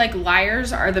I feel like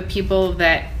liars are the people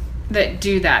that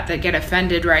do that get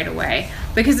offended right away.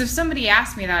 Because if somebody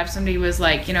asked me that, if somebody was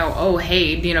like, you know, oh,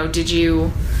 hey, you know, did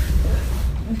you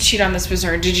cheat on this person,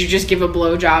 or did you just give a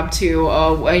blowjob to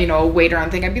a waiter on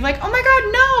thing, I'd be like, oh my god,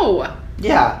 no.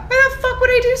 Yeah. Why the fuck would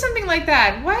I do something like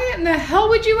that? Why in the hell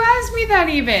would you ask me that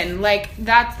even? Like,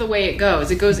 that's the way it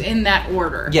goes. It goes in that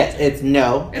order. Yes, it's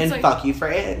no, and like, fuck you for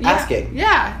asking.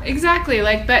 Yeah, exactly.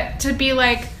 Like, but to be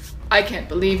like, I can't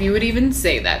believe you would even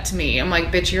say that to me. I'm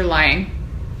like, bitch, you're lying.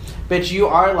 Bitch, you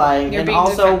are lying. You're and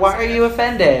also, defensive. Why are you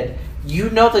offended? You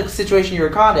know the situation you were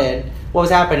caught in, what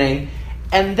was happening.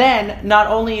 And then, not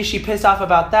only is she pissed off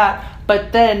about that,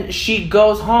 but then she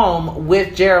goes home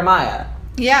with Jeremiah.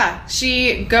 Yeah,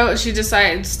 she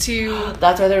decides to...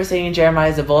 That's why they were saying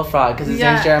Jeremiah's a bullfrog, because his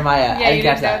name's Jeremiah. Yeah, you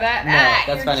didn't know that?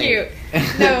 No, that's funny. Cute.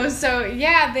 No, so,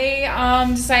 yeah, they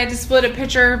decided to split a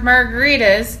pitcher of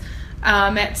margaritas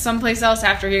at someplace else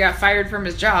after he got fired from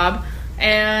his job.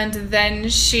 And then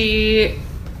she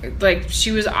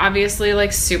was obviously,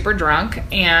 like, super drunk,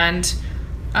 and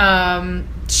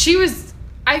she was...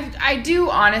 I do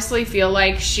honestly feel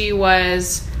like she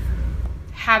was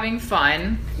having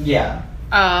fun. Yeah.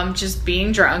 Just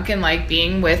being drunk and, like,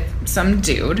 being with some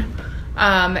dude.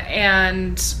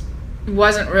 And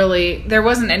there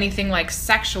wasn't anything, like,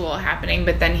 sexual happening,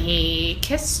 but then he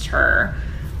kissed her.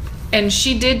 And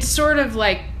she did sort of,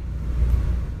 like,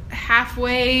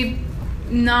 halfway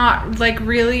not, like,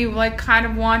 really, like, kind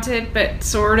of want it, but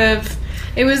sort of...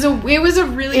 It was a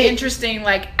really interesting,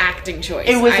 like, acting choice.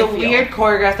 It was weird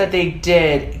choreograph that they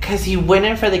did, because he went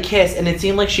in for the kiss, and it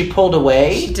seemed like she pulled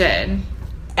away. She did.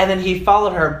 And then he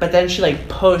followed her, but then she, like,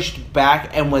 pushed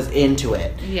back and was into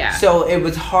it. Yeah. So it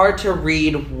was hard to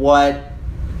read what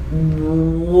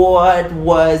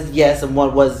was yes and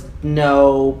what was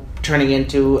no, turning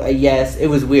into a yes. It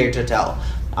was weird to tell.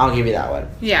 I'll give you that one.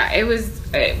 Yeah, it was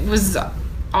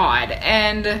odd,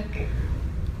 and...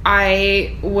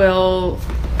 I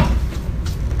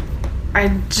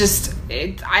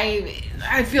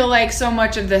feel like so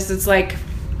much of this, it's like,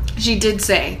 she did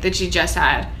say that she just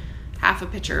had half a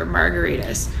pitcher of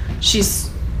margaritas.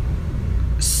 She's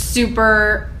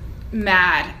super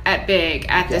mad at Big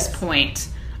at this point.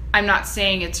 I'm not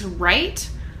saying it's right.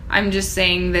 I'm just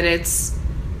saying that it's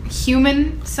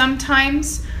human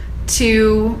sometimes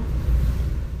to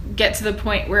get to the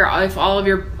point where if all of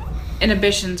your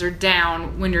inhibitions are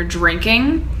down when you're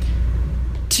drinking,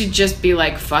 to just be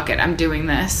like, fuck it, I'm doing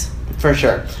this. For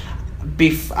sure.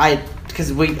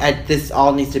 Because this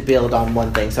all needs to build on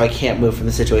one thing, so I can't move from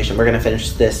the situation. We're going to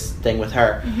finish this thing with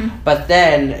her. But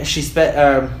then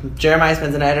Jeremiah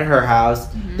spends the night at her house.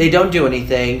 They don't do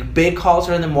anything. Big calls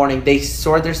her in the morning. They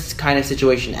sort this kind of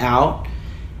situation out.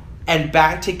 And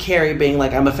back to Carrie being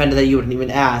like, I'm offended that you wouldn't even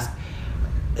ask.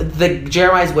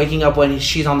 Jeremiah's waking up when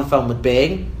she's on the phone with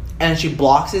Big. And she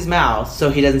blocks his mouth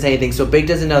so he doesn't say anything. So Big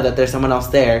doesn't know that there's someone else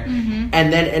there.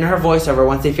 And then in her voiceover,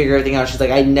 once they figure everything out, she's like,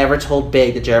 I never told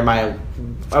Big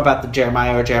about the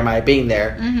Jeremiah being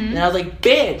there. And I was like,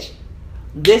 bitch,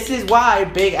 this is why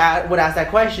Big would ask that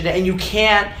question. And you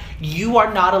can't You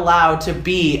are not allowed to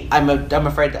be, I'm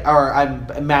afraid, or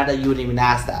I'm mad that you would even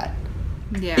ask that.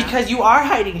 Yeah. Because you are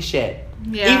hiding shit.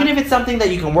 Yeah. Even if it's something that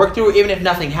you can work through, even if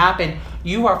nothing happened,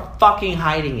 you are fucking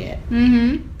hiding it.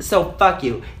 Mm-hmm. So fuck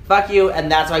you. Fuck you,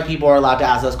 and that's why people are allowed to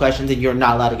ask those questions and you're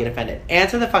not allowed to get offended.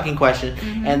 Answer the fucking question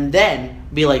and then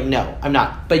be like, no, I'm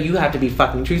not. But you have to be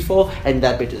fucking truthful, and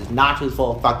that bitch is not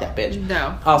truthful. Fuck that bitch.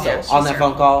 No. Also, Yeah, she's on that terrible.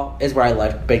 phone call is where I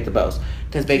left Bake the Boast.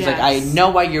 Because Bake's like, I Yes. know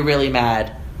why you're really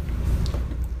mad.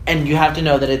 And you have to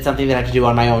know that it's something that I have to do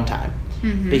on my own time.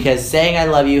 Mm-hmm. Because saying I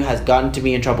love you has gotten to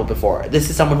me in trouble before. This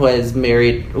is someone who has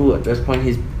married... Ooh, at this point,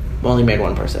 he's only married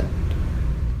one person.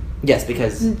 Yes,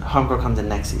 because Homegirl comes in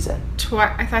next season.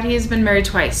 I thought he has been married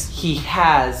twice. He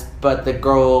has, but the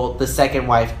girl, the second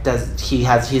wife,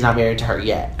 he's not married to her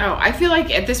yet. Oh, I feel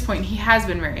like at this point he has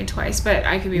been married twice, but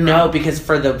I could be wrong. No, because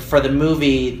for the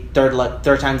movie,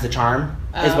 third time's the charm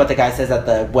is what the guy says at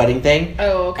the wedding thing.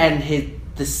 Oh, okay. And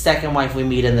the second wife we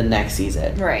meet in the next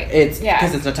season. Right. It's Yeah.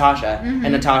 because it's Natasha,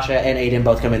 and Natasha and Aiden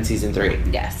both come in season 3.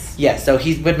 Yes. Yeah, so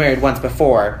he's been married once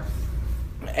before,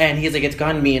 and he's like, it's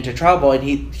gotten me into trouble. And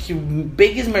he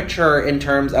Big is mature in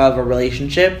terms of a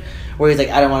relationship, where he's like,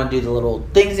 I don't want to do the little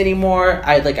things anymore.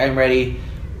 I'm ready.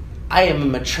 I am a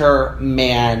mature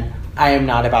man. I am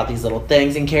not about these little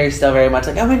things. And Carrie's still very much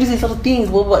like, I'm gonna do these little things.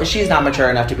 Well, she's not mature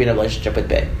enough to be in a relationship with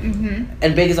Big. Mm-hmm.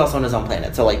 And Big is also on his own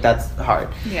planet, so like that's hard.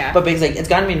 Yeah. But Big's like, it's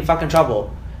gotten me in fucking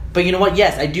trouble. But you know what?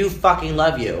 Yes, I do fucking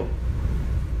love you.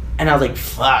 And I was like,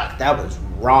 fuck, that was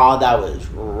raw. That was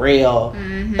real.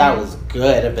 Mm-hmm. That was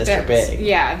good of Mr. Big.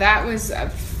 Yeah, that was a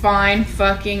fine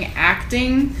fucking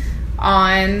acting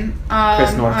on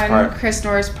Chris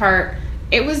North's part.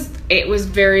 It was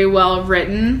very well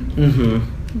written.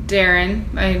 Mm-hmm.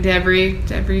 Darren,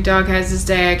 every dog has his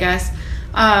day, I guess.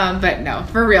 But no,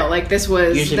 for real, like this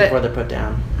was Usually before they're put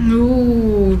down.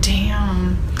 Ooh,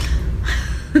 damn.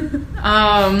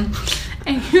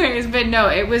 Anyways, but no,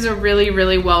 it was a really,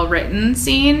 really well written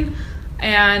scene,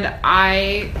 and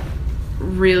I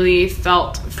really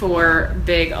felt for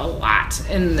Big a lot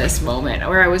in this moment,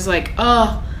 where I was like,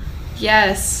 oh,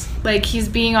 yes. Like, he's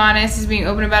being honest, he's being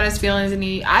open about his feelings, and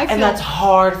that's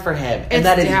hard for him. And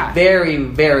that is very,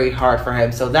 very hard for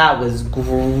him. So that was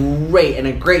great, and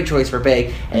a great choice for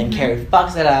Big. And Carrie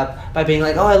fucks it up by being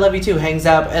like, oh, I love you too, hangs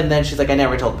up, and then she's like, I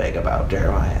never told Big about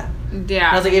Jeremiah. Yeah.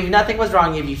 And I was like, if nothing was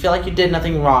wrong, if you feel like you did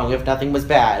nothing wrong, if nothing was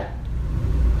bad,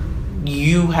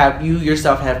 you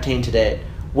yourself have tainted it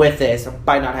with this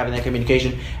by not having that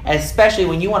communication, especially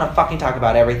when you want to fucking talk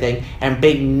about everything, and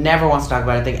Big never wants to talk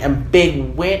about anything, and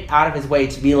Big went out of his way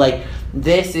to be like,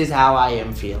 this is how I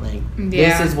am feeling.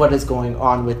 Yeah. This is what is going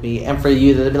on with me. And for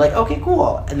you to be like, okay,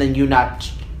 cool. And then you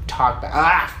not talk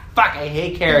about, fuck, I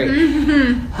hate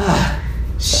Carrie.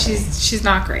 She's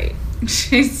not great.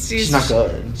 She's not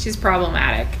good. She's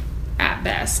problematic at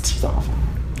best. She's awful.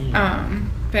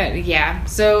 But yeah,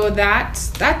 so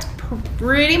that's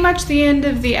pretty much the end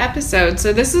of the episode.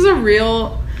 So this is a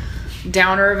real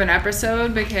downer of an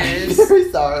episode because I'm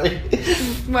very sorry.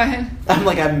 What?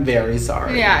 I'm very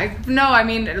sorry. Yeah, no, I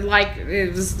mean, like,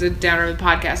 it was the downer of the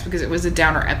podcast because it was a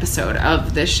downer episode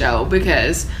of this show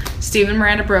because Steve and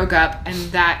Miranda broke up, and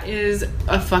that is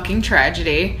a fucking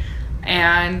tragedy.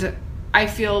 And I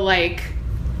feel like,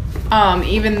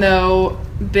 even though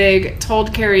Big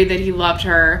told Carrie that he loved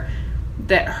her,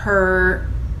 that her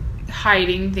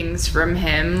hiding things from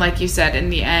him, like you said, in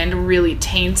the end, really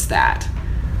taints that.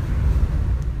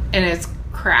 And it's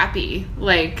crappy.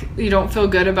 Like, you don't feel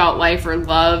good about life or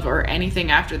love or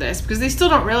anything after this because they still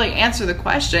don't really answer the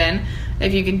question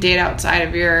if you can date outside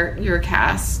of your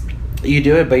cast. You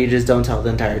do it, but you just don't tell the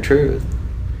entire truth.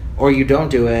 Or you don't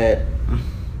do it.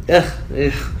 Ugh.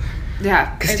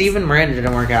 Yeah. Because Steve and Miranda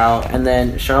didn't work out, and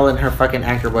then Charlotte and her fucking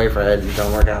actor boyfriend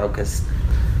don't work out because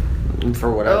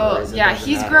for whatever reason. Yeah,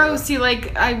 he's matter. gross. He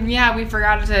we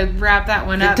forgot to wrap that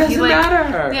one up. It doesn't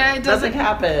matter. Yeah, it doesn't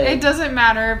happen. It doesn't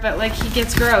matter, but like he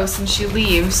gets gross and she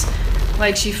leaves.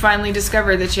 Like she finally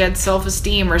discovered that she had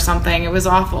self-esteem or something. It was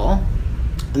awful.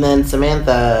 And then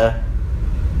Samantha,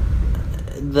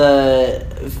 the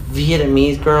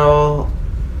Vietnamese girl,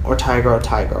 or Thai girl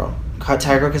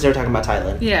because they were talking about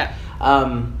Thailand. Yeah.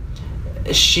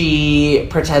 She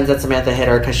pretends that Samantha hit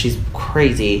her because she's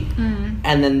crazy. Mm-hmm.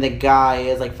 And then the guy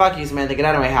is like, fuck you, Samantha, get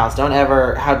out of my house. Don't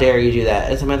ever, how dare you do that?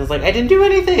 And Samantha's like, I didn't do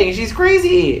anything. She's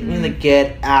crazy. Mm-hmm. And he's like,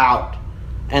 get out.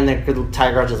 And the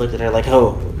Thai girl just looked at her like,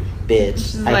 oh,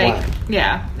 bitch. I won.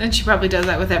 Yeah. And she probably does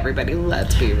that with everybody.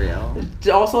 Let's be real.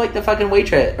 Also, like the fucking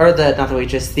waitress, or not the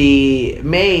waitress, the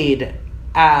maid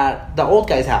at the old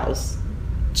guy's house.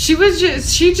 She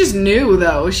just knew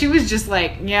though. She was just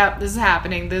like, yep, this is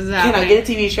happening. This is happening. Can I get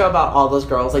a TV show about all those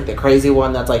girls, like the crazy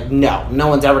one that's like, no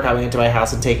one's ever coming into my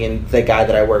house and taking the guy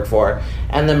that I work for.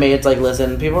 And the maid's like,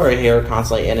 listen, people are here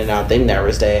constantly in and out. They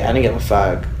never stay. I don't give a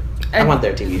fuck. I want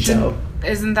their TV show.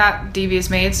 Isn't that Devious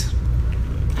Maids?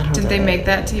 Didn't they make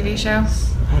that TV show?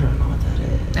 I don't know what that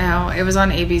is. No, it was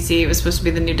on ABC. It was supposed to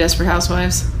be the new Desperate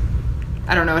Housewives.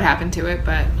 I don't know what happened to it,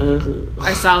 but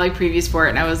I saw like previews for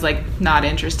it and I was like not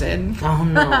interested. Oh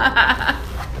no.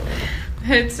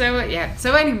 So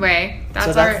anyway,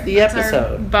 that's the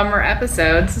episode. Our bummer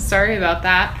episode. So sorry about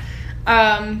that.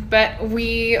 But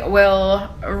we will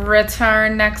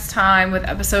return next time with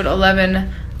episode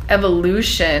 11,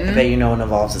 Evolution. I bet you no one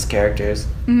evolves as characters.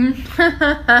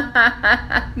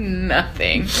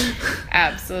 Nothing.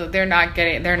 Absolutely. They're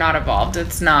not evolved.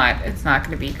 It's not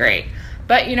going to be great.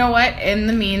 But you know what? In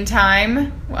the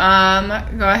meantime, go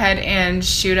ahead and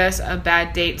shoot us a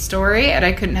bad date story at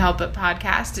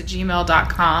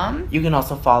icouldn'thelpitpodcast@gmail.com. You can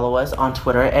also follow us on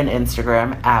Twitter and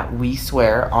Instagram at We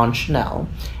Swear on Chanel.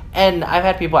 And I've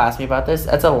had people ask me about this.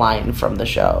 That's a line from the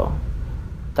show.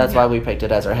 That's why we picked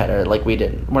it as our header. Like,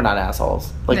 we're not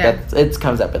assholes. Like, it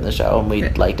comes up in the show, and we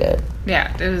liked it.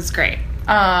 Yeah, it was great.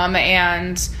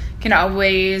 And you can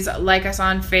always like us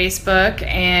on Facebook,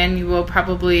 and you will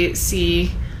probably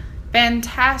see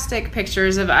fantastic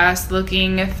pictures of us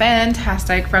looking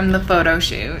fantastic from the photo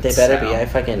shoot. They better be. I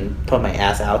fucking put my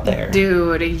ass out there.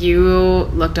 Dude, you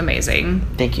looked amazing.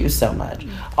 Thank you so much.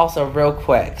 Also, real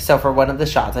quick, so for one of the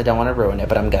shots, I don't want to ruin it,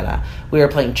 but I'm gonna. We were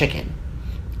playing chicken.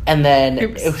 And then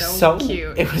it was so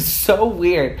cute. It was so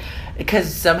weird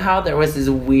because somehow there was this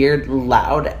weird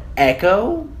loud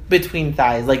echo between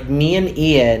thighs. Like me and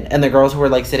Ian and the girls who were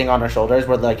like sitting on our shoulders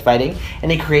were like fighting,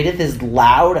 and it created this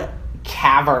loud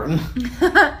cavern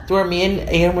where me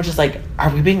and Ian were just like,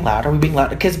 are we being loud? Are we being loud?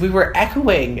 Because we were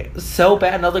echoing so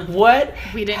bad, and I was like, what?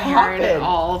 We didn't hear it at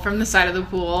all from the side of the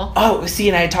pool. Oh, see,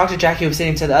 and I talked to Jackie who was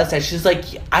sitting to the other side. She's like,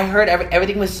 I heard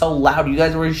everything was so loud. You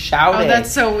guys were shouting. Oh,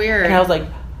 that's so weird. And I was like,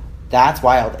 that's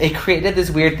wild. It created this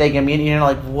weird thing. I mean, you're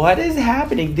like, what is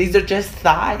happening? These are just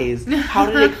thighs. How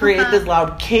did it create this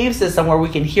loud cave system where we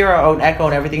can hear our own echo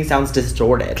and everything sounds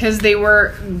distorted? Because they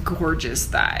were gorgeous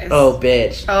thighs. Oh,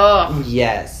 bitch. Oh.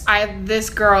 Yes. This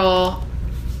girl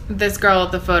at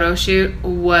the photo shoot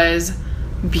was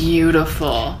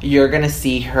beautiful. You're going to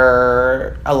see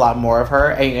a lot more of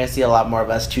her, and you're going to see a lot more of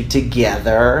us two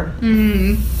together.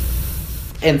 Mm-hmm.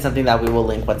 And something that we will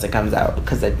link once it comes out,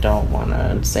 because I don't want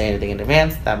to say anything in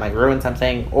advance that might ruin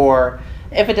something, or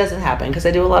if it doesn't happen, because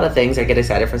I do a lot of things, I get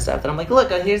excited for stuff, and I'm like, look,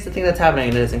 here's the thing that's happening,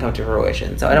 and it doesn't come to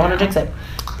fruition, so I don't want to jinx it.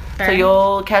 Fair. So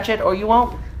you'll catch it, or you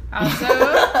won't. Also, or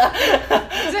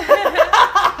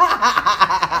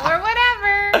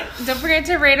whatever. Don't forget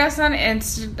to rate us on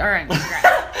Instagram.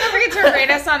 Don't forget to rate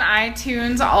us on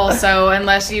iTunes also,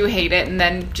 unless you hate it, and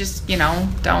then just,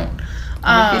 don't. You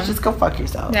can just go fuck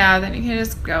yourself. Yeah, then you can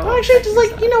just go. Well, actually, just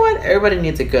like, you know what? Everybody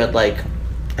needs a good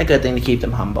thing to keep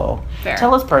them humble. Fair.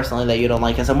 Tell us personally that you don't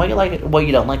like us and what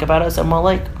you don't like about us, and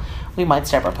we might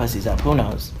step our pussies up. Who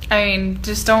knows? I mean,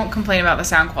 just don't complain about the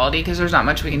sound quality, because there's not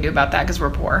much we can do about that because we're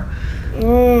poor.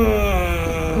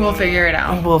 We'll figure it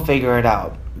out.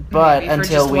 But maybe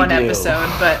until we do. One episode,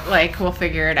 but we'll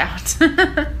figure it out.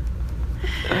 But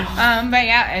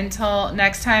yeah, until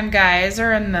next time, guys,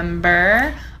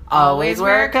 remember. Always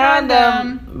wear a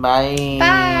condom. Bye.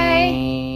 Bye.